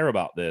if you care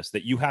about this,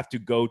 that you have to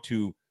go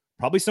to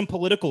probably some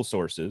political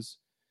sources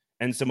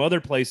and some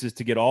other places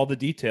to get all the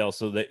details,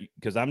 so that,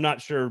 because I'm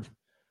not sure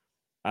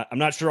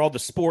all the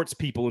sports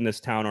people in this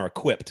town are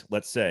equipped,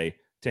 let's say,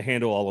 to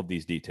handle all of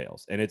these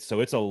details. And it's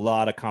a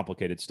lot of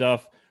complicated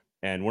stuff,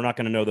 and we're not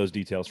going to know those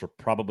details for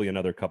probably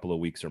another couple of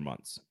weeks or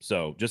months.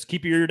 So just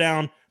keep your ear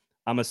down.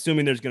 I'm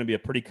assuming there's going to be a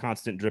pretty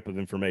constant drip of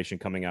information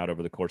coming out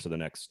over the course of the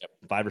next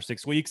 5 or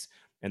 6 weeks.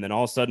 And then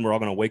all of a sudden, we're all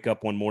going to wake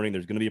up one morning,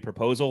 there's going to be a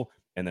proposal,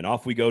 and then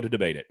off we go to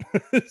debate it.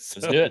 That's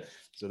good.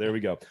 So there we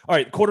go. All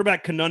right,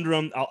 quarterback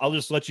conundrum. I'll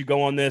just let you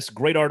go on this.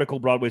 Great article,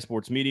 Broadway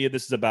Sports Media.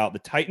 This is about the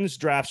Titans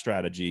draft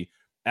strategy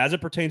as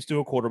it pertains to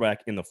a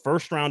quarterback in the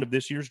first round of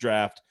this year's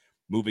draft,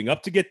 moving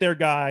up to get their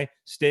guy,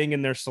 staying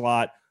in their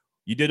slot.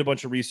 You did a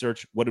bunch of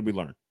research. What did we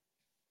learn?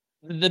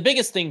 The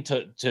biggest thing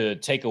to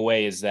take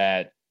away is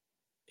that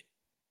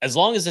as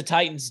long as the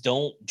Titans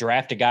don't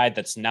draft a guy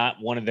that's not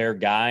one of their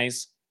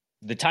guys,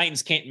 the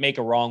Titans can't make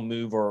a wrong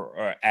move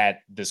or at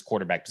this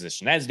quarterback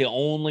position. That is the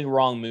only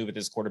wrong move at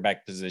this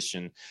quarterback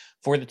position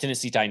for the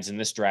Tennessee Titans in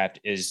this draft,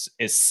 is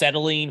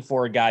settling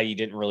for a guy you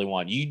didn't really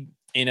want. You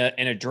in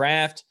a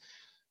draft,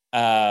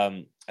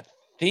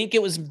 I think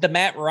it was the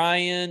Matt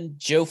Ryan,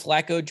 Joe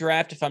Flacco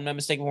draft, if I'm not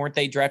mistaken. Weren't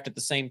they drafted at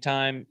the same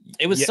time?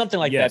 It was something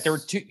like that. There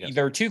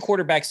were two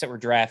quarterbacks that were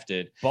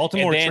drafted.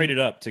 Baltimore traded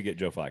up to get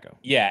Joe Flacco.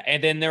 Yeah,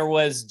 and then there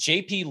was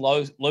J.P.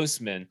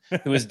 Losman,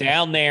 who was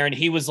down there, and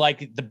he was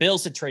like, the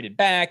Bills had traded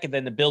back, and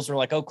then the Bills were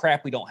like, oh,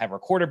 crap, we don't have our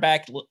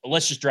quarterback.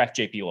 Let's just draft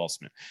J.P.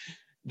 Losman.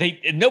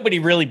 Nobody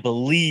really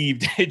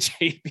believed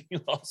J.P.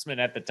 Losman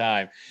at the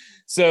time.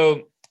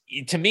 So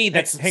to me,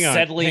 that's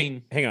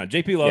settling. Hang on.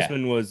 J.P.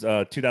 Losman was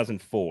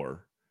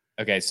 2004.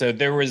 Okay, so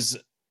there was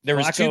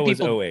Flacco two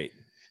people. Was 08.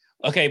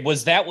 Okay,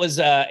 wasn't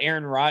that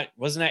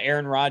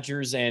Aaron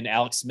Rodgers and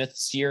Alex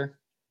Smith's year?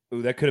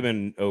 Ooh, that could have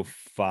been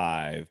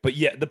 05. But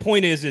yeah, the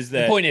point is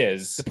that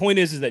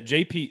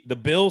JP, the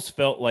Bills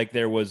felt like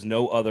there was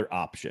no other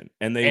option,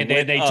 and they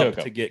took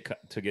him to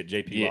get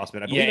JP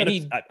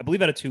Losman. I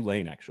believe out of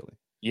Tulane, actually.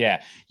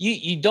 Yeah.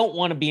 You don't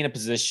want to be in a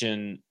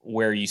position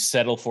where you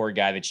settle for a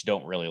guy that you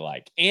don't really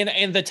like.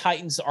 And the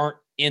Titans aren't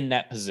in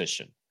that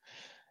position.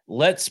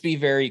 Let's be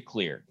very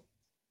clear.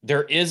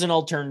 There is an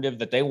alternative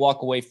that they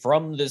walk away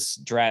from this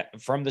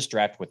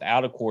draft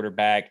without a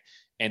quarterback,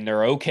 and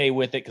they're okay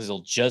with it because they'll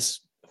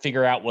just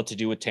figure out what to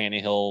do with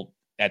Tannehill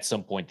at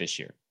some point this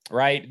year,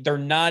 right? They're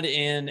not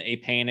in a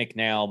panic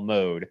now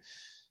mode.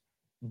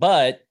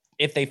 But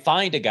if they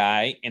find a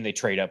guy and they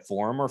trade up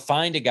for him, or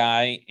find a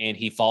guy and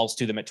he falls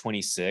to them at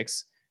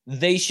 26,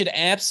 they should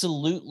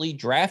absolutely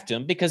draft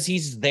him because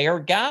he's their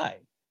guy.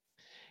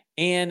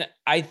 And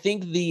I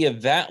think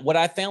what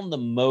I found the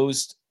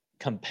most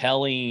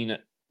compelling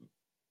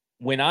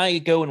when I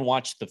go and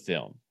watch the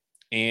film,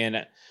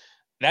 and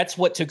that's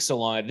what took so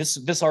long.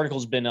 This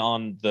article's been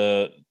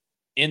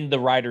in the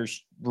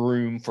writer's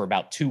room for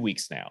about 2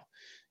 weeks now,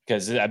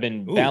 because I've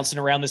been bouncing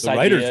around this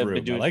idea. Writer's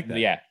room. I like that.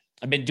 Yeah.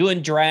 I've been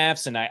doing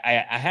drafts, and I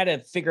had to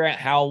figure out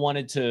how I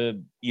wanted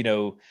to,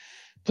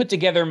 put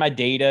together my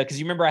data. Cause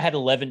you remember I had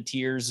 11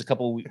 tiers a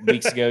couple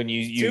weeks ago, and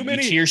you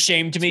tear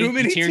shamed me.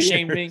 You tear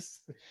shamed me.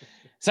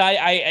 So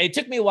it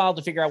took me a while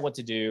to figure out what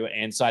to do.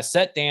 And so I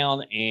sat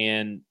down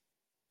and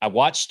I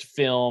watched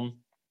film,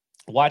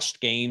 watched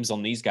games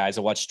on these guys.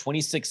 I watched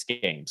 26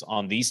 games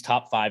on these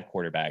top 5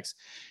 quarterbacks.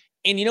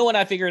 And you know what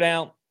I figured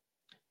out?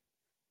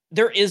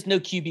 There is no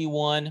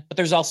QB1, but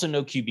there's also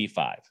no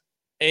QB5.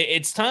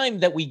 It's time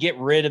that we get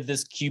rid of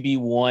this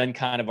QB1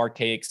 kind of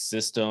archaic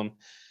system,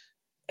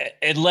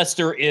 unless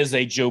there is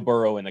a Joe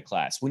Burrow in the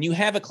class. When you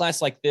have a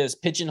class like this,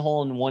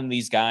 pigeonholing one of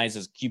these guys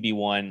as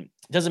QB1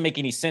 doesn't make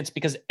any sense,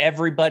 because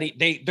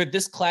everybody, they're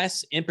this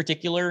class in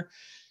particular,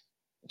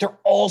 they're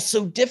all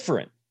so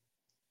different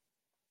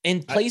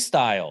in play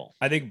style.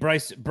 I think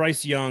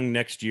Bryce Young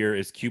next year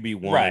is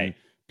QB1, right.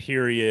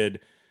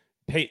 Period.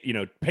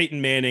 Peyton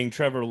Manning,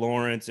 Trevor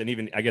Lawrence, and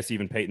even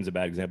Peyton's a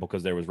bad example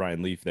because there was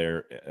Ryan Leaf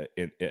there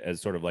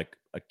as sort of like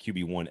a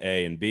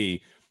QB1A and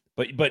B.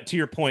 But to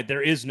your point,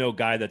 there is no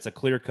guy that's a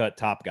clear-cut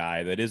top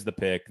guy that is the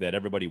pick that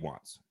everybody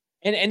wants.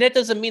 And that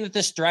doesn't mean that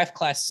this draft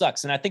class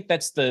sucks. And I think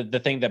that's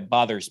the thing that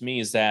bothers me,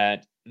 is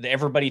that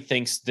everybody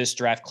thinks this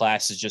draft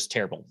class is just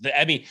terrible.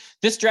 I mean,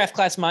 this draft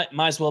class might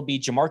as well be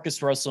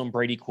Jamarcus Russell and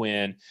Brady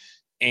Quinn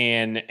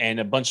and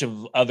a bunch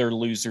of other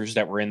losers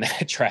that were in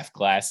that draft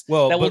class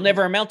will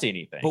never amount to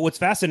anything. But what's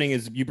fascinating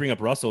is you bring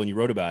up Russell, and you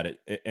wrote about it.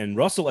 And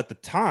Russell at the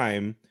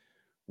time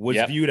was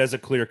viewed as a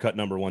clear-cut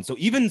number one. So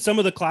even some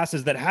of the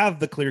classes that have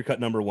the clear-cut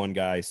number one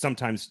guy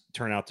sometimes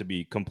turn out to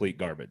be complete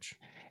garbage.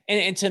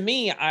 And to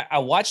me, I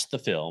watched the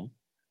film,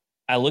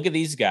 I look at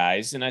these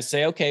guys, and I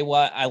say, okay,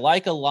 well, I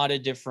like a lot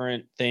of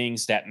different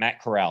things that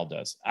Matt Corral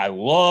does. I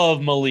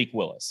love Malik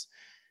Willis.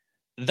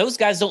 Those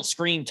guys don't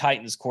scream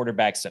Titans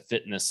quarterbacks that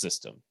fit in this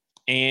system.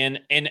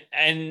 And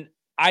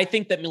I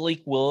think that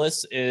Malik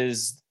Willis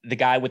is the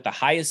guy with the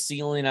highest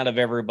ceiling out of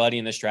everybody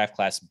in this draft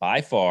class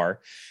by far.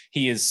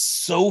 He is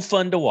so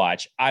fun to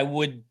watch. I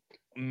would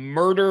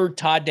murder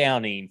Todd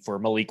Downing for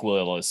Malik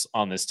Willis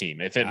on this team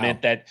if it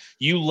meant that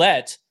you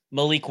let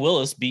Malik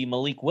Willis be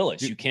Malik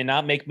Willis. You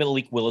cannot make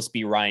Malik Willis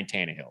be Ryan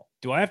Tannehill.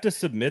 Do I have to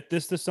submit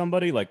this to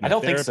somebody, like my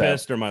therapist think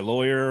so. Or my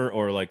lawyer,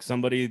 or like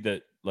somebody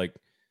that like?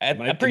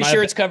 I'm pretty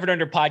sure it's covered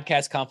under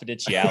podcast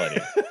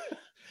confidentiality.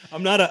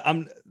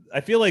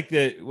 I feel like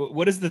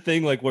what is the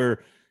thing like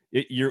where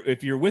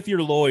if you're with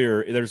your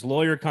lawyer, there's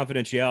lawyer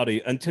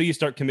confidentiality until you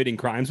start committing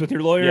crimes with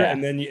your lawyer,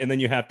 and then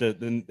you have to,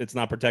 then it's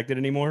not protected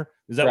anymore.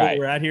 Is that what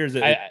we're at here? Is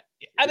it?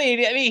 I mean,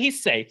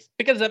 he's safe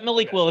because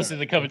Malik Willis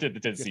isn't coming to the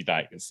Tennessee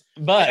Titans.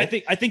 But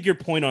I think your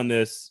point on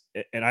this,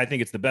 and I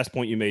think it's the best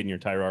point you made in your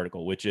entire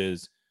article, which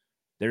is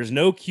there's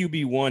no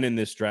QB1 in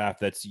this draft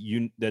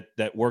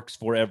that works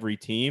for every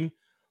team.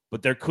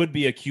 But there could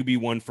be a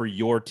QB1 for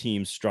your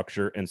team's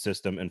structure and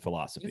system and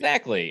philosophy.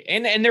 Exactly.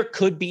 And there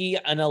could be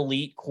an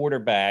elite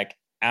quarterback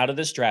out of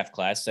this draft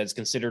class that's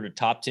considered a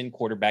top 10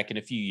 quarterback in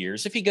a few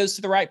years if he goes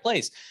to the right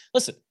place.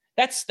 Listen,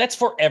 that's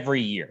for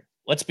every year.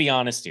 Let's be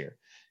honest here.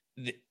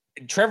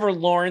 Trevor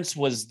Lawrence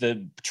was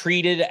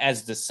treated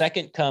as the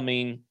second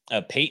coming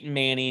of Peyton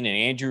Manning and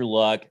Andrew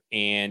Luck,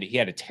 and he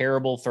had a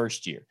terrible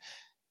first year.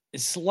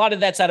 A lot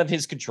of that's out of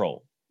his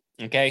control.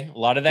 Okay. A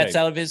lot of that's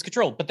out of his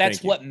control, but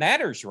that's what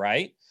matters,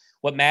 right?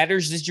 What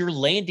matters is your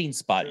landing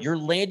spot. Your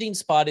landing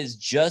spot is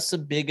just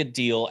as big a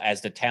deal as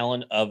the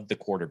talent of the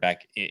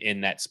quarterback in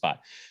that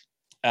spot.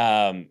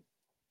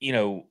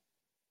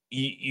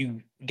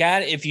 You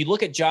got, if you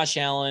look at Josh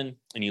Allen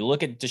and you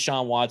look at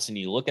Deshaun Watson,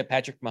 you look at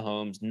Patrick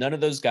Mahomes, none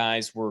of those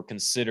guys were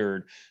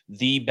considered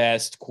the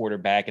best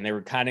quarterback. And they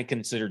were kind of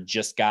considered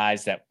just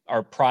guys that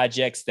are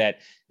projects that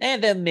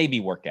maybe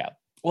work out.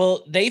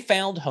 Well, they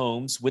found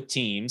homes with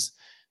teams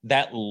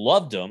that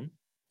loved them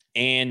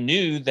and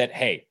knew that,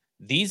 hey,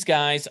 these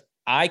guys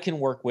I can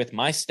work with,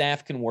 my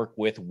staff can work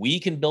with,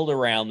 we can build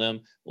around them,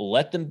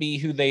 let them be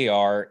who they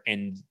are.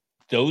 And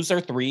those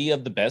are 3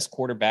 of the best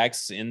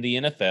quarterbacks in the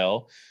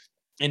NFL.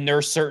 And there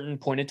are certain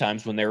point in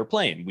times when they were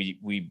playing.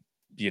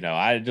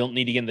 I don't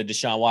need to get into the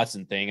Deshaun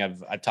Watson thing.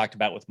 I've talked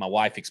about with my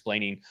wife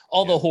explaining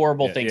all the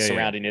horrible things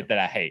surrounding it that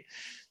I hate.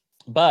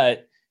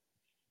 But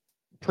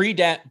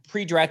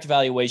pre-draft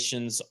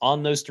evaluations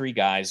on those three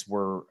guys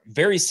were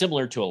very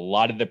similar to a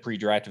lot of the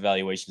pre-draft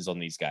evaluations on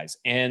these guys.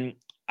 And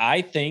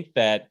I think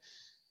that,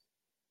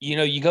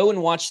 you go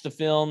and watch the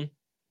film.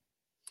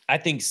 I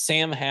think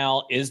Sam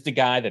Howell is the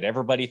guy that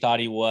everybody thought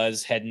he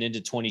was heading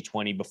into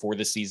 2020 before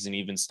the season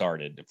even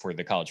started for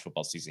the college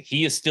football season.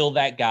 He is still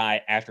that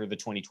guy after the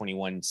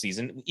 2021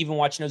 season. Even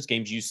watching those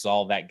games, you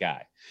saw that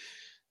guy.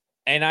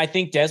 And I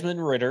think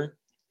Desmond Ridder,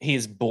 he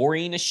is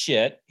boring as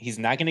shit. He's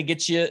not going to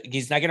get you.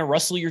 He's not going to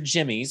rustle your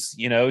jimmies.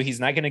 He's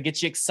not going to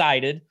get you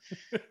excited,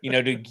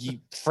 to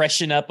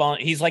freshen up on.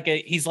 He's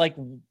like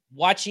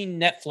watching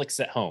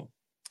Netflix at home.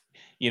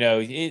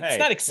 It's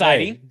not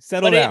exciting,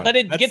 settle down. But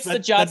it gets the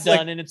job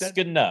done, and it's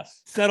good enough.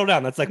 Settle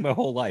down. That's like my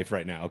whole life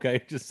right now.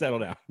 Okay, just settle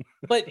down.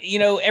 But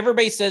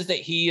everybody says that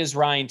he is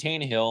Ryan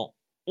Tannehill.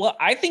 Well,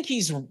 I think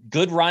he's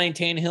good Ryan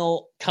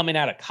Tannehill coming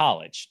out of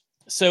college.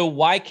 So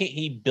why can't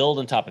he build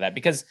on top of that?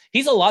 Because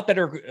he's a lot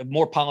better,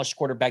 more polished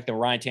quarterback than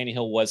Ryan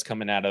Tannehill was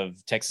coming out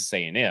of Texas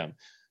A&M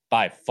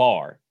by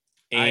far.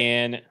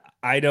 And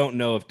I don't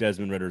know if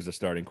Desmond Ridder is a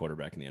starting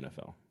quarterback in the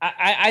NFL.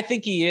 I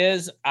think he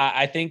is.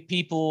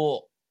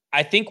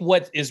 I think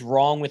what is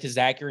wrong with his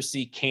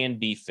accuracy can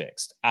be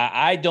fixed.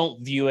 I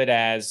don't view it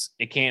as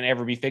it can't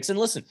ever be fixed. And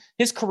listen,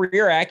 his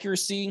career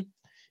accuracy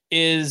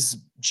is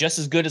just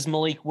as good as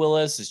Malik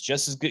Willis. It's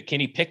just as good.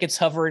 Kenny Pickett's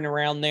hovering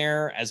around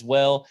there as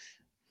well.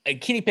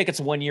 Kenny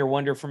Pickett's a one-year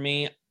wonder for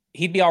me.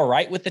 He'd be all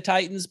right with the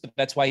Titans, but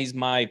that's why he's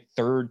my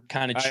third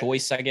kind of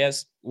choice, I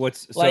guess.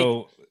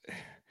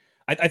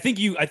 I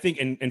think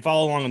and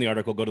follow along on the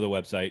article, go to the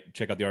website,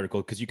 check out the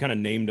article, because you kind of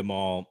named them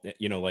all,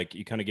 you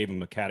kind of gave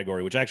them a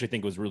category, which I actually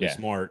think was really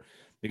smart,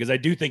 because I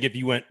do think if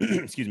you went,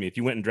 if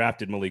you went and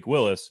drafted Malik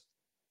Willis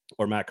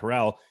or Matt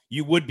Corral,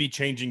 you would be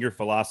changing your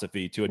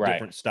philosophy to a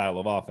different style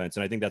of offense.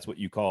 And I think that's what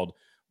you called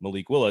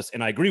Malik Willis.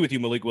 And I agree with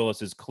you. Malik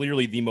Willis is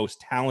clearly the most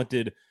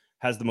talented,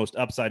 has the most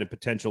upside and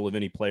potential of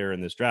any player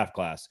in this draft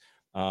class.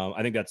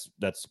 I think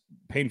that's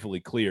painfully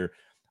clear.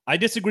 I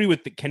disagree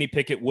with Kenny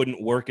Pickett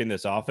wouldn't work in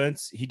this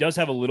offense. He does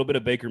have a little bit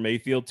of Baker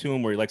Mayfield to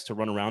him where he likes to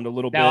run around a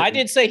little bit. Now, I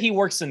did say he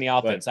works in the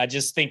offense. I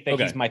just think that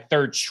he's my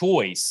third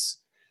choice.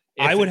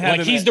 I would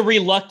have he's the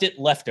reluctant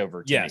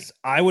leftover to me.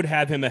 I would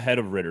have him ahead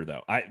of Ridder,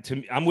 though.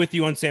 I'm with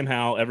you on Sam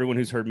Howell. Everyone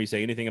who's heard me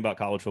say anything about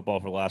college football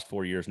for the last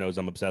 4 years knows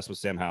I'm obsessed with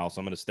Sam Howell.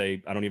 So I'm going to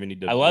stay. I don't even need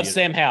to. I love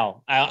Sam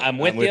Howell. I'm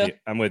with you.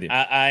 I'm with you.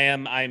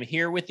 I'm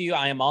here with you.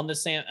 I am on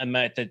I'm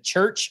at the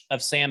church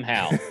of Sam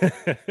Howell.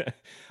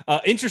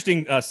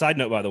 Interesting side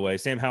note, by the way.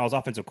 Sam Howell's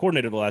offensive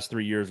coordinator the last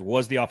 3 years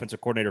was the offensive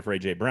coordinator for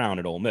AJ Brown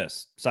at Ole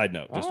Miss. Side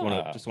note. Just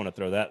want to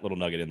throw that little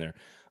nugget in there.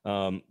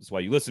 That's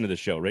why you listen to this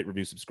show. Rate,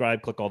 review,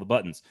 subscribe, click all the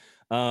buttons.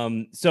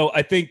 So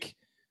I think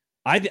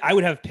I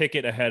would have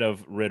Pickett ahead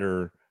of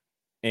Ridder,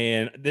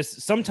 and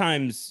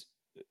sometimes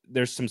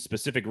there's some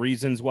specific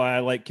reasons why I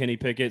like Kenny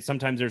Pickett.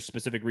 Sometimes there's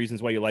specific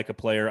reasons why you like a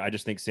player. I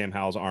just think Sam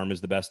Howell's arm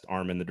is the best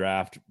arm in the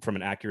draft from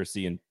an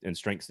accuracy and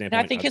strength standpoint.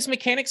 And I think his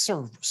mechanics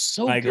are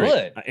so agree.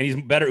 good. And he's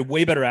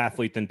way better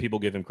athlete than people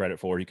give him credit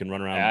for. He can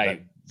run around.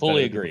 I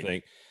fully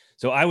agree.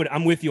 So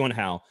I'm with you on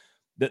Howell.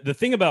 The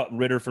thing about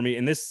Ridder for me,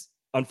 and this,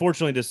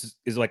 unfortunately, this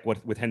is like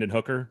what with Hendon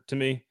Hooker to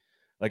me.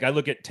 Like I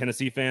look at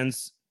Tennessee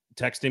fans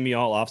texting me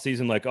all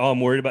offseason, like, "Oh, I'm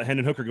worried about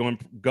Hendon Hooker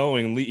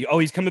going. Oh,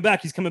 he's coming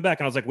back. He's coming back."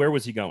 And I was like, "Where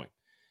was he going?"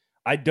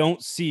 I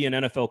don't see an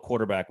NFL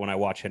quarterback when I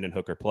watch Hendon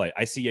Hooker play.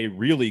 I see a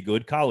really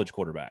good college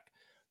quarterback.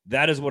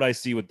 That is what I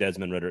see with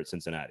Desmond Ridder at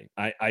Cincinnati.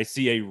 I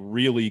see a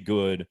really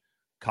good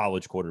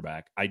college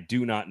quarterback. I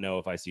do not know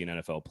if I see an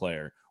NFL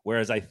player.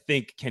 Whereas I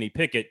think Kenny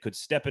Pickett could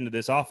step into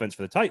this offense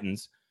for the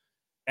Titans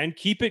and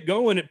keep it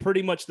going at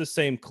pretty much the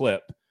same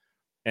clip.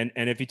 And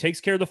if he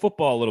takes care of the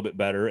football a little bit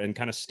better and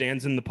kind of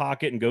stands in the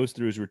pocket and goes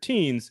through his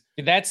routines,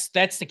 that's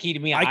the key to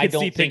me. I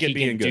don't think he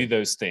can do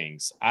those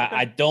things.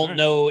 I don't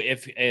know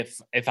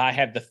if I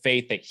have the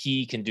faith that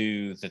he can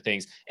do the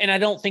things, and I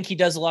don't think he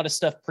does a lot of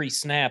stuff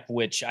pre-snap,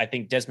 which I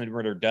think Desmond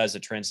Ridder does.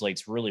 It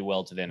translates really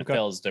well to the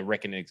NFL is the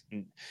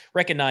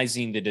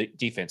recognizing the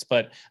defense.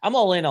 But I'm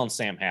all in on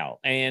Sam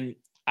Howell, and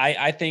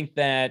I think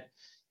that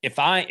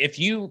if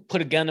you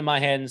put a gun to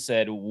my head and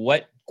said,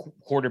 what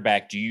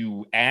quarterback do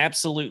you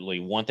absolutely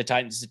want the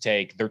Titans to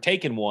take? They're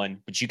taking one,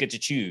 but you get to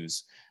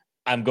choose.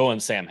 I'm going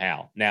Sam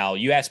Howell. Now,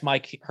 you ask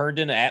Mike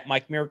Herndon at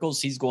Mike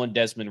Miracles, he's going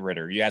Desmond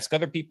Ridder. You ask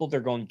other people,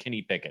 they're going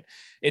Kenny Pickett.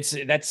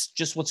 That's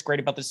just what's great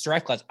about this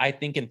draft class. I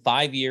think in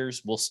 5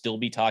 years, we'll still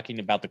be talking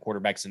about the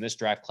quarterbacks in this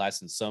draft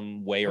class in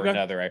some way or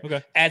another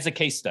as a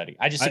case study.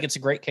 I just think it's a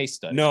great case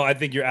study. No, I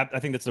think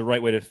that's the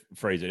right way to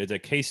phrase it. It's a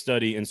case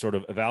study in sort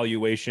of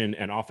evaluation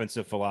and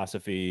offensive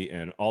philosophy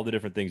and all the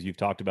different things you've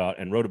talked about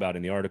and wrote about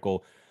in the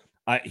article.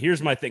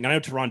 Here's my thing. I know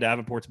Teron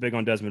Davenport's big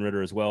on Desmond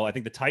Ridder as well. I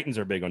think the Titans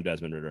are big on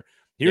Desmond Ridder.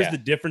 Here's the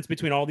difference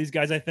between all these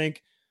guys. I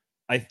think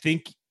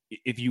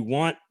if you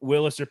want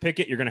Willis or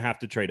Pickett, you're going to have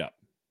to trade up.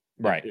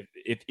 Right.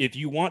 If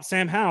you want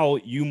Sam Howell,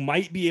 you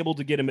might be able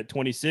to get him at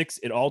 26.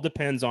 It all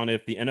depends on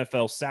if the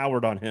NFL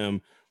soured on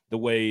him the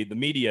way the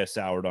media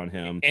soured on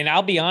him. And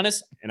I'll be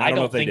honest, I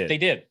don't think they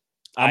did.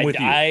 I'm with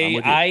you.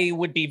 I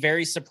would be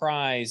very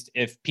surprised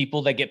if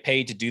people that get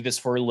paid to do this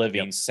for a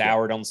living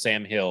soured on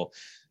Sam Howell.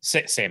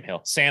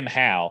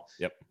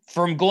 Yep.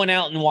 From going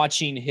out and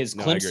watching his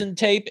Clemson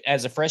tape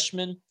as a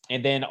freshman,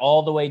 and then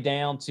all the way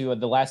down to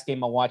the last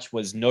game I watched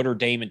was Notre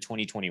Dame in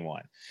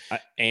 2021.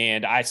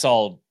 And I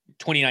saw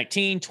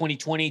 2019,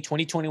 2020,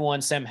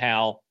 2021, Sam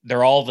Howell.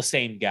 They're all the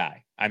same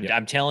guy.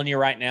 I'm telling you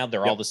right now,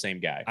 they're all the same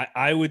guy.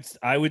 I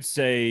would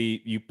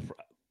say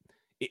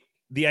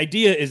the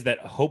idea is that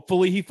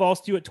hopefully he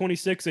falls to you at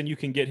 26 and you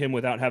can get him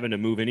without having to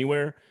move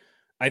anywhere.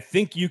 I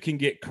think you can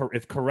get,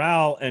 if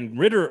Corral and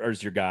Ritter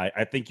is your guy,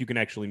 I think you can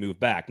actually move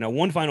back. Now,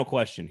 one final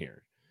question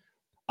here.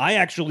 I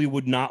actually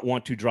would not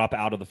want to drop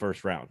out of the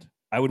first round.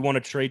 I would want to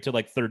trade to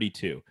like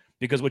 32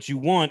 because what you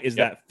want is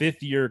that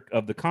 5th year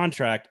of the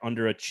contract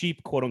under a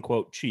cheap, quote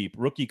unquote, cheap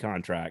rookie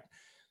contract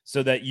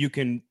so that you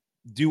can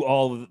do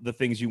all of the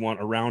things you want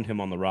around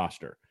him on the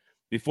roster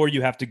before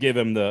you have to give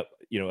him the,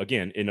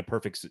 again, in a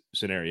perfect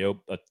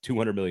scenario, a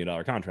 $200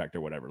 million contract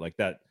or whatever like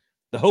that.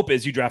 The hope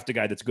is you draft a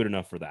guy that's good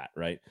enough for that.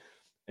 Right.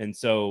 And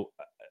so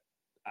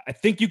I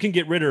think you can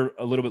get Ritter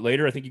a little bit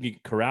later. I think you can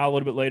get Corral a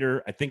little bit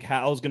later. I think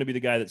Howell's going to be the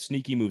guy that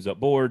sneaky moves up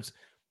boards.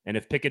 And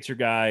if Pickett's your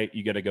guy,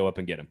 you got to go up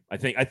and get him. I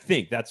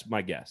think that's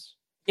my guess.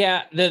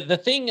 Yeah. The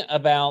thing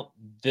about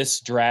this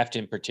draft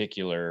in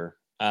particular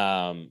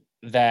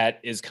that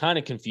is kind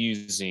of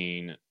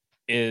confusing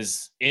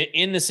is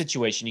in the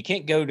situation, you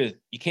can't go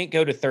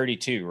to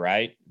 32,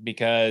 right?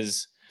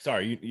 Because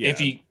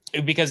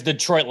because the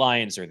Detroit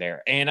Lions are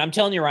there. And I'm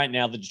telling you right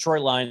now, the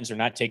Detroit Lions are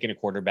not taking a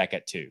quarterback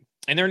at 2.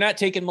 And they're not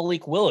taking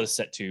Malik Willis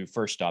at 2,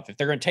 first off. If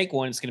they're going to take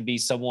one, it's going to be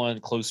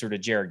someone closer to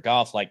Jared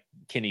Goff, like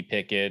Kenny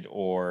Pickett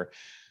or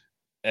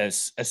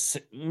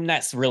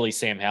not really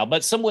Sam Howell,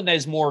 but someone that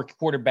is more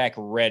quarterback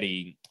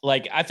ready.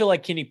 Like, I feel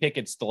like Kenny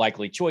Pickett's the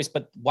likely choice,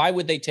 but why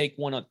would they take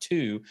one at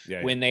 2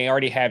 when they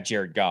already have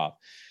Jared Goff?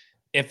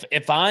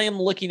 If I am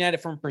looking at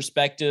it from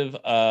perspective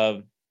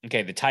of,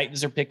 okay, the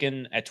Titans are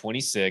picking at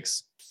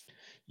 26,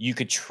 you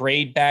could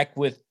trade back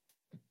with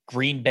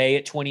Green Bay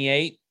at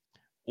 28,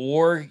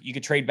 or you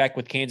could trade back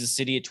with Kansas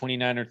City at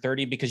 29 or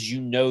 30 because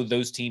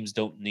those teams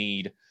don't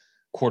need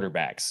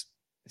quarterbacks.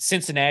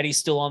 Cincinnati's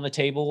still on the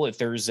table if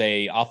there's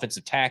a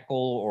offensive tackle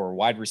or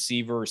wide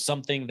receiver or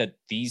something that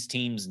these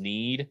teams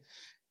need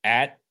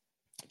at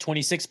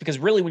 26. Because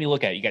really, when you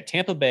look at it, you got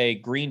Tampa Bay,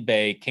 Green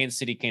Bay, Kansas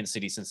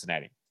City,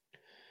 Cincinnati.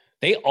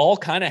 They all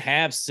kind of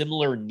have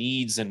similar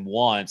needs and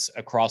wants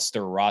across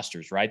their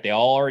rosters, right? They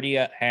all already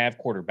have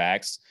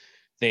quarterbacks.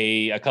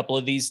 A couple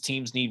of these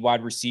teams need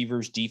wide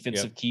receivers,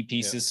 defensive key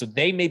pieces. So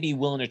they may be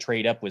willing to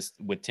trade up with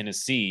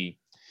Tennessee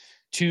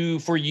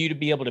for you to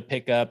be able to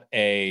pick up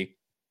a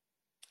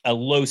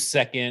low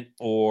second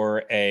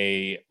or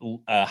a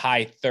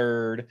high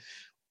third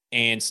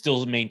and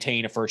still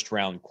maintain a first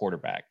round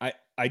quarterback.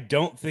 I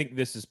don't think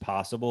this is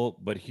possible,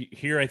 but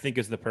here I think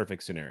is the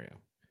perfect scenario.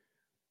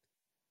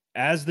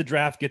 As the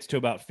draft gets to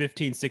about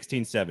 15,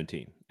 16,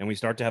 17, and we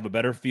start to have a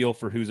better feel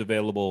for who's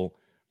available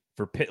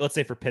let's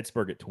say for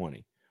Pittsburgh at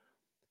 20,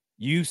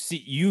 you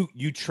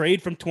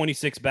trade from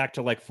 26 back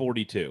to like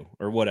 42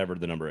 or whatever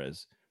the number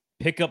is,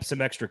 pick up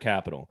some extra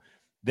capital.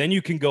 Then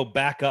you can go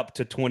back up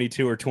to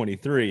 22 or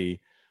 23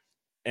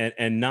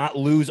 and not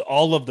lose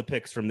all of the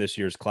picks from this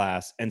year's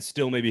class and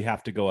still maybe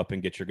have to go up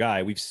and get your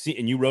guy. We've seen,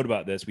 and you wrote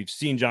about this, we've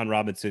seen John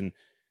Robinson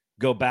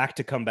go back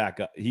to come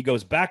back up. He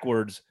goes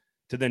backwards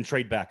to then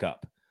trade back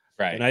up.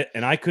 Right.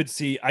 And I could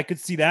see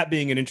that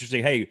being an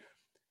interesting, hey,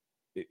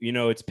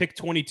 it's pick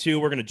 22.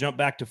 We're going to jump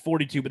back to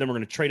 42, but then we're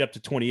going to trade up to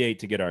 28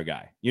 to get our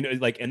guy,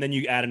 and then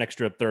you add an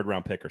extra 3rd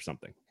round pick or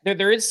something.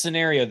 There is a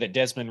scenario that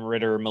Desmond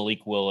Ridder,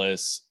 Malik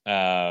Willis,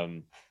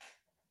 Kenny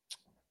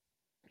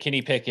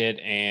Pickett,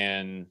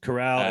 and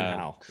Corral and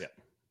Howell.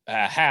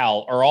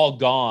 Howell are all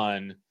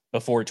gone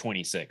before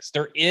 26.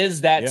 There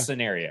is that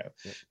scenario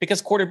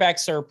because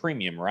quarterbacks are a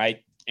premium,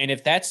 right? And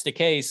if that's the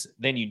case,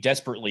 then you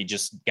desperately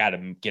just got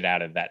to get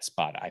out of that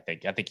spot. I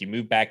think you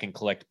move back and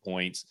collect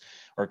points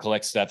or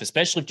collect stuff,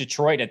 especially if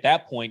Detroit at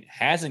that point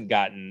hasn't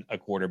gotten a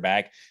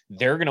quarterback.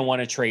 They're going to want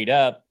to trade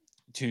up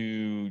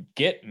to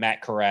get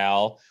Matt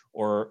Corral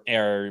or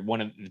Matt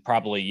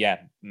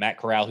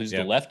Corral, who's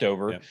the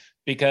leftover,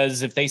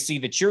 because if they see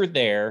that you're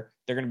there,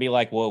 they're going to be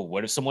like, well,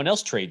 what if someone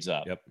else trades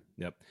up?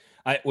 Yep.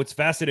 What's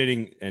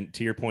fascinating, and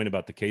to your point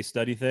about the case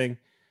study thing,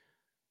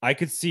 I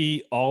could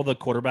see all the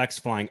quarterbacks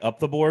flying up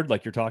the board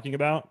like you're talking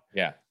about.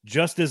 Yeah.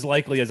 Just as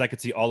likely as I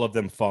could see all of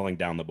them falling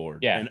down the board.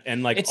 Yeah.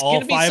 And like it's all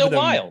 5 of them.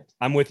 Wild.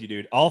 I'm with you,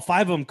 dude. All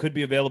 5 of them could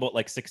be available at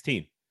like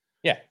 16.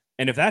 Yeah.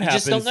 And if that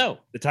happens, just don't know.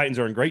 The Titans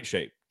are in great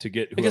shape to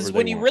get whoever because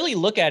when you really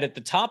look at it,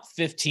 the top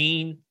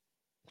 15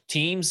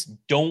 teams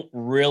don't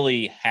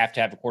really have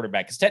to have a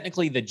quarterback because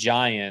technically the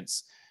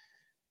Giants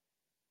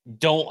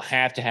don't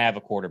have to have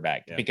a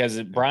quarterback because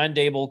Brian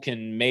Dable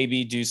can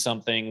maybe do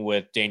something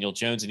with Daniel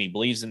Jones and he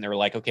believes in. They're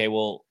like, okay,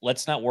 well,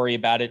 let's not worry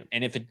about it.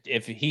 And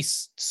if he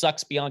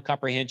sucks beyond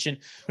comprehension,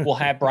 we'll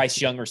have Bryce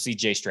Young or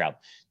CJ Stroud.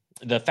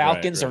 The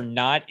Falcons are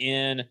not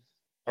in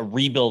a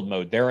rebuild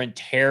mode. They're in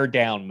tear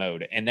down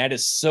mode. And that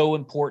is so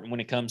important when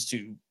it comes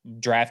to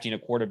drafting a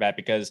quarterback,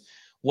 because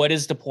what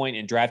is the point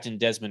in drafting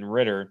Desmond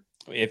Ridder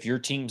if your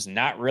team's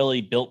not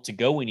really built to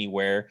go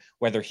anywhere,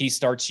 whether he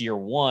starts year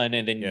one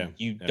and then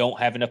you don't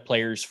have enough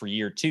players for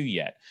year two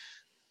yet?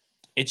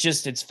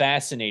 It's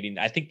fascinating.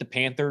 I think the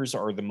Panthers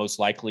are the most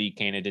likely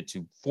candidate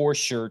to for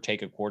sure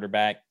take a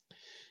quarterback.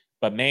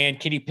 But man,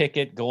 Kenny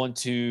Pickett going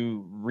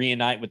to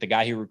reunite with the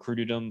guy who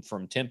recruited him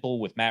from Temple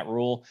with Matt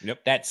Rule.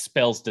 Yep. That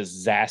spells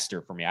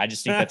disaster for me. I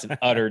just think that's an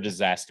utter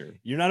disaster.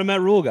 You're not a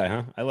Matt Rule guy,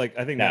 huh? I like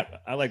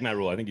Matt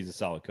Rule. I think he's a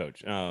solid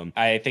coach.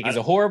 I think he's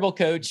a horrible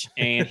coach,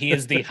 and he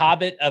is the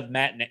Hobbit of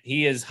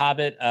He is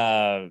Hobbit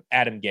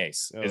Adam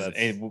Gase.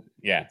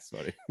 That's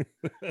funny.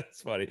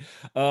 That's funny.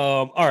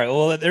 All right.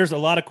 Well, there's a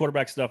lot of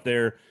quarterback stuff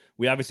there.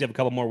 We obviously have a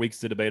couple more weeks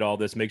to debate all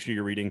this. Make sure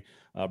you're reading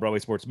Broadway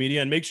Sports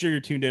Media, and make sure you're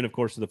tuned in, of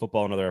course, to the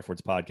Football and Other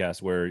Efforts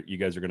podcast, where you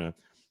guys are going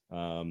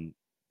to,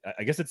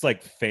 I guess it's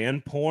like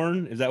fan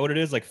porn. Is that what it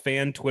is? Like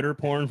fan Twitter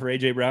porn for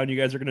AJ Brown. You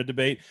guys are going to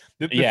debate.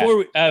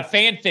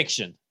 Fan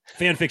fiction.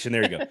 Fan fiction.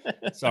 There you go.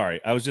 Sorry.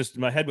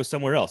 My head was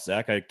somewhere else,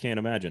 Zach. I can't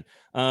imagine.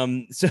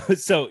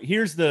 So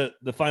here's the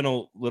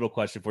final little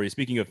question for you.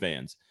 Speaking of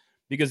fans,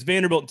 because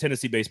Vanderbilt and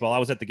Tennessee baseball, I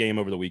was at the game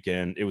over the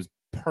weekend. It was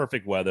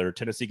perfect weather.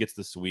 Tennessee gets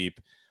the sweep.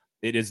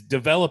 It is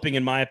developing,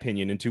 in my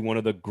opinion, into one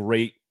of the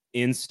great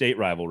in-state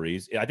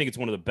rivalries. I think it's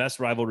one of the best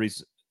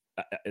rivalries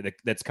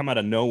that's come out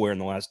of nowhere in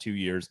the last 2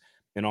 years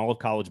in all of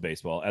college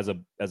baseball. As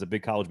a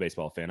big college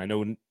baseball fan, I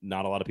know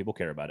not a lot of people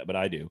care about it, but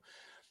I do.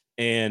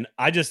 And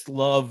I just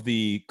love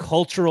the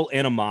cultural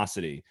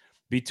animosity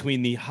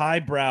between the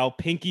highbrow,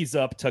 pinkies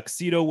up,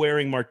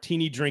 tuxedo-wearing,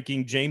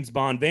 martini-drinking James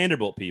Bond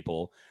Vanderbilt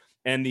people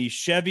and the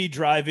Chevy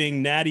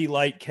driving, natty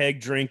light keg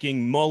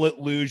drinking, mullet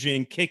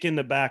luging, kick in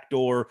the back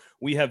door.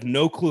 We have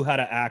no clue how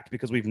to act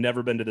because we've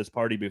never been to this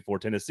party before,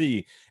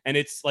 Tennessee. And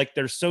it's like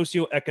their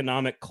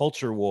socioeconomic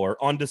culture war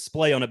on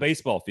display on a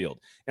baseball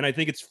field. And I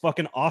think it's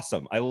fucking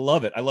awesome. I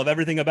love it. I love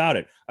everything about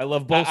it. I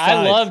love both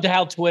sides. I loved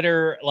how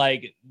Twitter,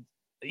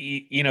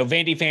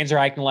 Vandy fans are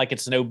acting like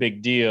it's no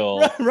big deal.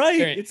 Right.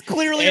 It's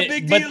clearly a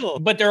big deal.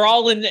 But they're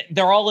all in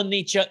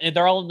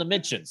the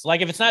mentions.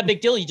 Like if it's not a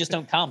big deal, you just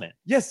don't comment.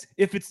 Yes.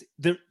 If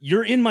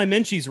you're in my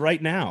mentions right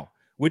now,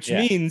 which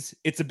means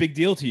it's a big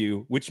deal to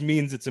you, which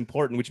means it's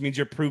important, which means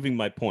you're proving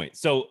my point.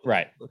 So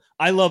right.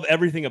 I love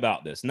everything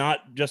about this.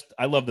 Not just,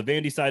 I love the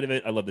Vandy side of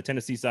it. I love the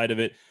Tennessee side of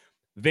it.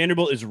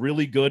 Vanderbilt is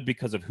really good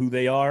because of who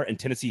they are, and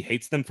Tennessee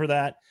hates them for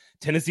that.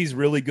 Tennessee's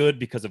really good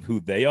because of who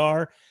they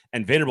are,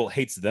 and Vanderbilt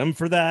hates them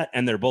for that.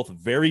 And they're both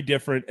very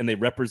different, and they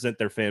represent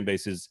their fan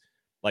bases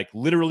like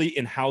literally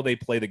in how they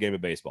play the game of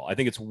baseball. I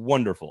think it's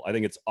wonderful. I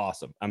think it's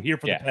awesome. I'm here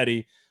for the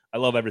petty. I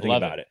love everything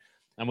about it.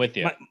 I'm with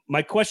you.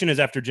 My question is,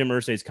 after Jim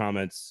Irsay's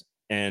comments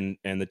and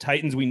the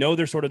Titans, we know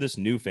they're sort of this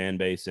new fan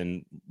base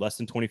in less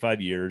than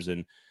 25 years.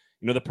 And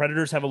the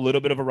Predators have a little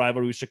bit of a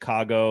rivalry with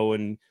Chicago,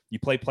 and you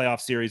play playoff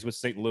series with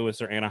St.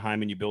 Louis or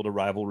Anaheim, and you build a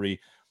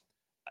rivalry.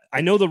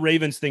 I know the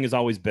Ravens thing has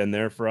always been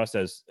there for us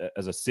as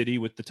a city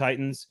with the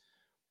Titans,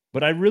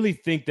 but I really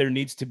think there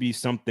needs to be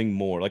something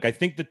more. Like, I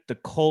think that the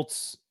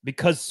Colts,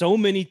 because so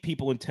many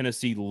people in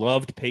Tennessee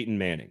loved Peyton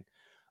Manning,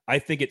 I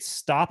think it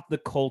stopped the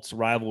Colts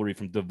rivalry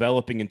from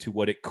developing into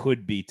what it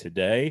could be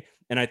today.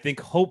 And I think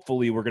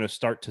hopefully we're going to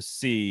start to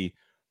see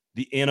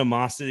the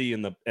animosity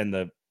and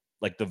the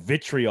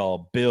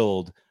vitriol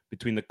build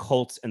between the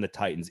Colts and the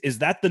Titans. Is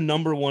that the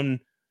number one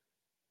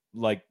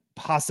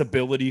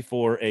possibility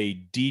for a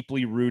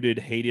deeply rooted,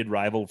 hated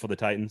rival for the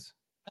Titans?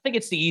 I think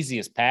it's the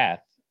easiest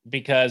path,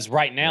 because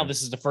right now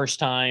this is the first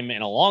time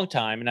in a long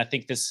time, and I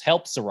think this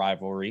helps the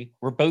rivalry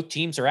where both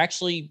teams are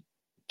actually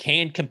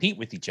can compete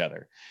with each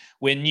other.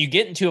 When you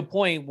get into a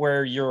point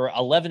where you're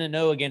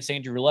 11-0 against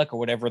Andrew Luck or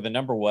whatever the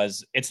number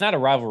was, it's not a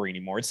rivalry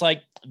anymore. It's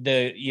like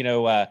the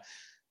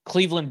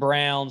Cleveland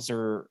Browns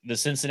or the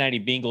Cincinnati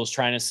Bengals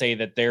trying to say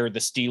that they're the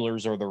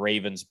Steelers or the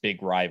Ravens'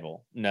 big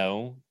rival.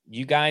 No,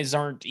 you guys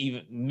aren't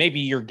even, maybe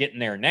you're getting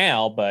there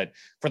now, but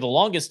for the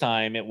longest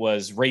time, it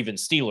was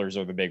Ravens Steelers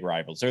are the big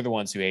rivals. They're the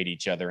ones who hate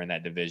each other in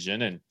that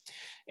division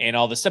and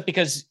all this stuff,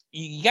 because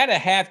you got to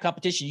have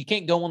competition. You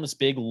can't go on this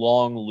big,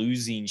 long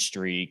losing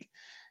streak,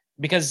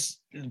 because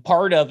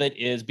part of it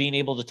is being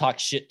able to talk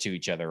shit to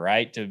each other,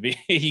 right?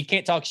 You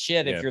can't talk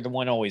shit if you're the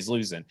one always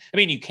losing. I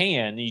mean, you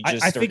can, you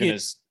just are going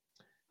to.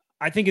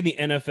 I think in the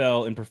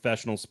NFL and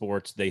professional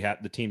sports,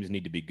 the teams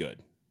need to be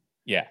good.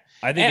 Yeah.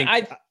 I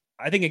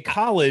think in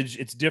college,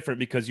 it's different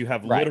because you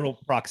have literal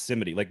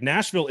proximity. Like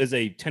Nashville is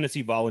a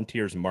Tennessee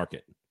Volunteers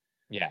market.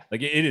 Yeah.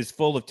 Like it is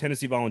full of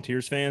Tennessee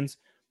Volunteers fans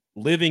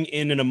living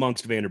in and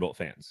amongst Vanderbilt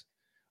fans.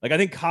 Like I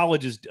think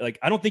college is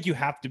I don't think you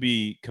have to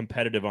be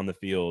competitive on the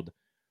field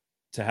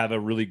to have a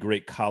really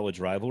great college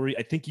rivalry.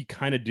 I think you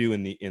kind of do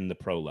in the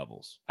pro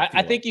levels.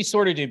 I think you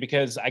sort of do,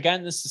 because I got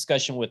in this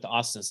discussion with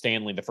Austin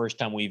Stanley the first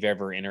time we've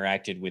ever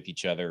interacted with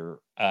each other.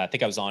 I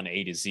think I was on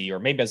A to Z, or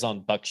maybe I was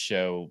on Buck's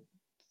show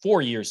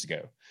 4 years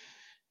ago.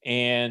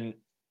 And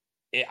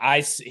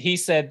he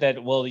said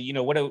that, well,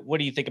 what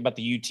do you think about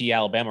the UT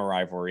Alabama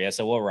rivalry? I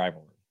said, what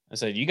rivalry? I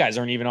said, you guys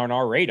aren't even on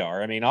our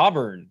radar. I mean,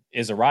 Auburn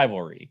is a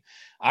rivalry.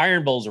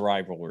 Iron Bowl's a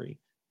rivalry.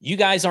 You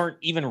guys aren't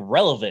even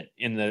relevant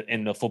in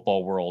the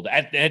football world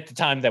at the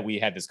time that we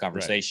had this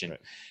conversation.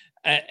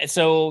 Right.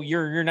 So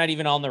you're not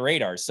even on the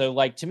radar. So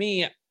like, to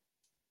me,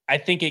 I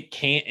think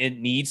it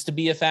needs to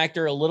be a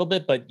factor a little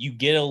bit, but you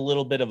get a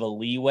little bit of a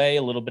leeway,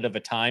 a little bit of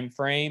a time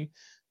frame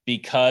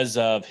because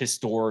of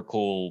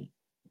historical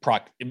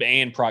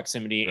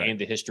proximity and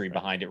the history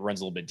behind it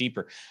runs a little bit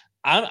deeper.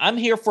 I'm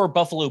here for a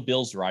Buffalo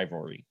Bills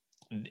rivalry.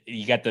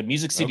 You got the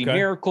Music City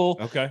Miracle.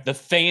 Okay. The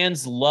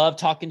fans love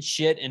talking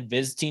shit and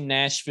visiting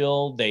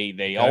Nashville.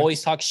 They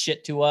always talk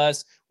shit to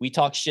us. We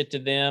talk shit to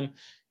them.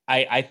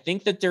 I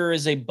think that there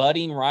is a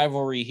budding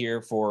rivalry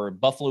here for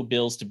Buffalo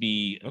Bills to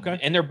be,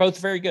 and they're both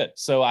very good.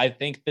 So I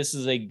think this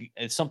is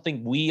it's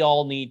something we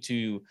all need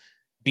to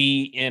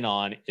be in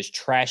on, is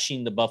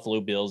trashing the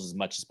Buffalo Bills as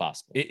much as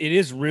possible. It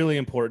is really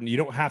important. You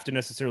don't have to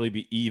necessarily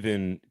be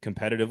even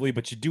competitively,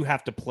 but you do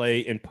have to play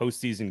in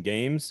postseason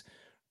games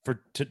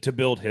to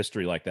build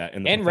history like that.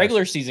 And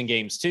regular season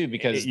games too,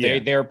 because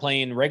they're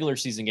playing regular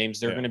season games.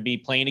 They're going to be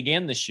playing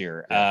again this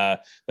year.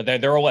 But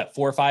they're what,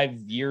 4 or 5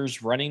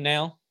 years running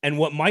now? And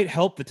what might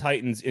help the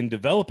Titans in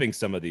developing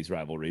some of these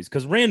rivalries,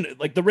 because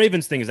like the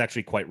Ravens thing is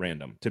actually quite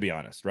random, to be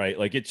honest, right?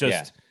 Like it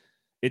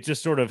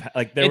just sort of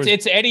like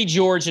it's Eddie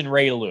George and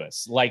Ray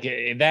Lewis. Like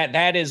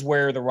that is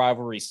where the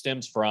rivalry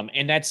stems from.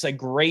 And that's a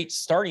great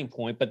starting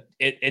point, but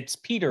it's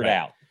petered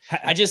out.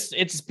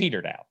 It's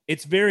petered out.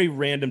 It's very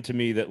random to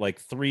me that like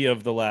 3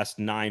 of the last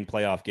 9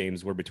 playoff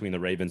games were between the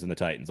Ravens and the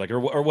Titans, like, or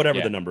whatever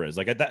the number is.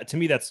 Like that, to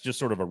me, that's just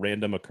sort of a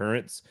random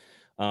occurrence.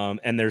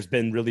 And there's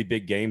been really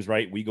big games,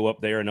 right? We go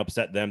up there and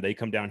upset them. They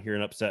come down here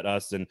and upset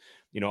us, and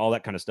all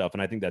that kind of stuff.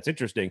 And I think that's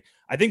interesting.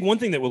 I think one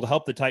thing that will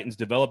help the Titans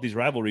develop these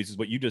rivalries is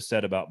what you just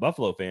said about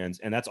Buffalo fans,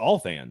 and that's all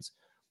fans.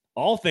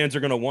 All fans are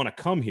going to want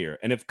to come here,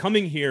 and if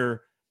coming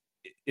here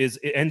it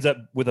ends up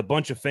with a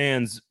bunch of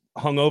fans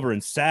hungover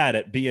and sad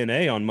at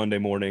B&A on Monday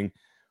morning,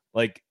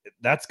 like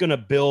that's going to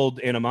build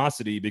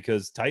animosity,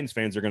 because Titans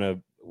fans are going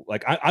to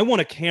like. I want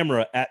a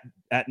camera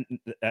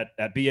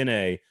at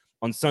B&A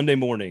on Sunday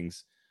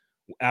mornings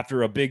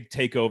after a big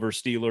takeover,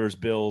 Steelers,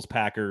 Bills,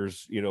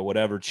 Packers,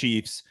 whatever,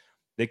 Chiefs.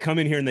 They come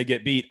in here and they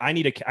get beat. I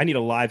need a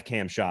live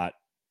cam shot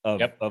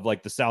of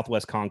like the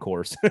Southwest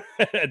Concourse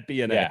at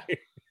B&A.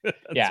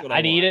 Yeah,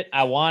 I need it.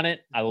 I want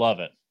it. I love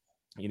it.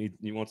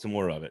 You want some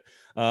more of it.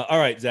 All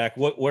right, Zach,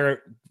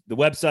 where the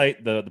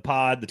website, the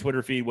pod, the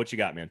Twitter feed, what you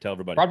got, man? Tell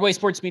everybody.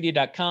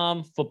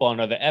 BroadwaySportsMedia.com, Football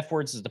and Other F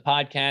Words is the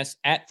podcast,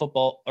 at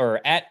football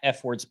or at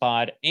F Words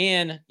Pod.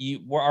 And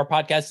our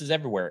podcast is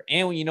everywhere.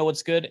 And you know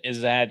what's good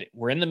is that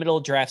we're in the middle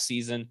of draft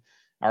season.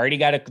 I already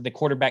got the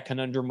quarterback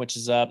conundrum, which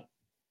is up.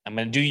 I'm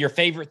going to do your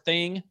favorite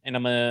thing, and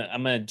I'm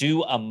going to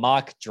do a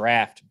mock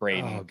draft,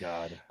 Braden. Oh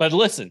God. But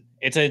listen,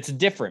 it's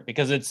different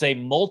because it's a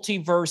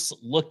multiverse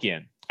look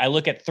in. I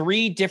look at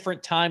 3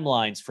 different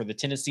timelines for the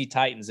Tennessee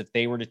Titans if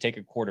they were to take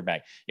a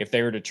quarterback. If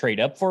they were to trade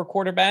up for a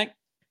quarterback,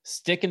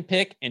 stick and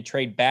pick, and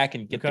trade back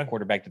and get the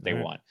quarterback that they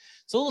want.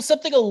 So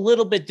something a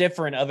little bit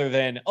different other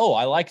than,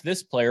 I like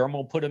this player, I'm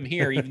going to put him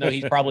here, even though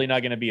he's probably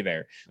not going to be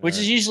there, which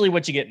is usually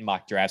what you get in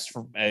mock drafts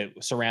for,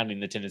 surrounding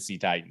the Tennessee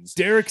Titans.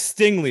 Derek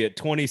Stingley at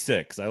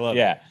 26. I love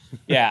it.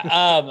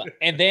 Yeah.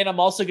 And then I'm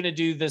also going to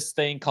do this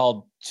thing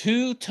called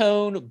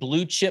two-tone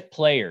blue chip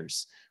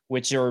players,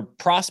 which are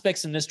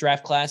prospects in this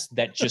draft class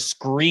that just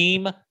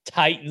scream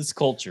Titans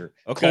culture.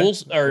 Cole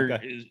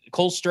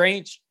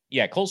Strange.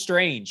 Yeah, Cole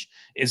Strange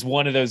is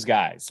one of those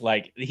guys.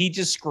 Like, he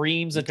just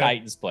screams a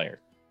Titans player.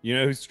 You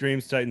know who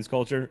screams Titans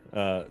culture?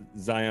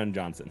 Zion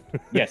Johnson.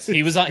 Yes,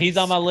 he's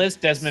on my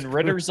list. Desmond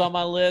Ritter's on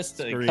my list.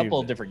 A couple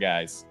of different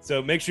guys.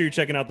 So make sure you're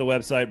checking out the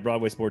website,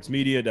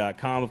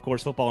 BroadwaySportsMedia.com. Of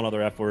course, Football and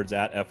Other F Words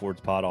at F Words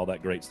Pod, all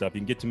that great stuff.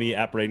 You can get to me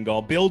at Braden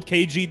Gall.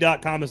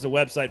 BuildKG.com is the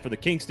website for the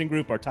Kingston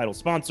Group, our title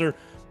sponsor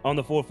on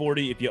the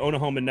 440. If you own a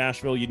home in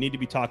Nashville, you need to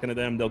be talking to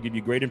them. They'll give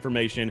you great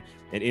information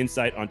and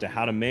insight onto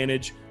how to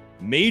manage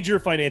major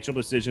financial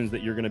decisions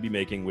that you're going to be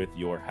making with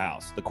your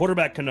house. The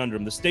quarterback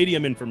conundrum, the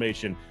stadium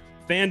information,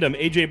 fandom,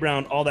 AJ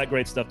Brown, all that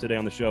great stuff today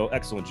on the show.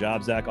 Excellent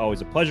job, Zach.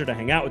 Always a pleasure to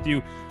hang out with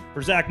you.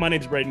 For Zach, my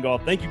name is Braden Gall.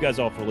 Thank you guys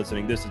all for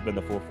listening. This has been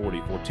the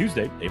 440 for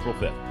Tuesday, April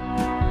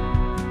 5th.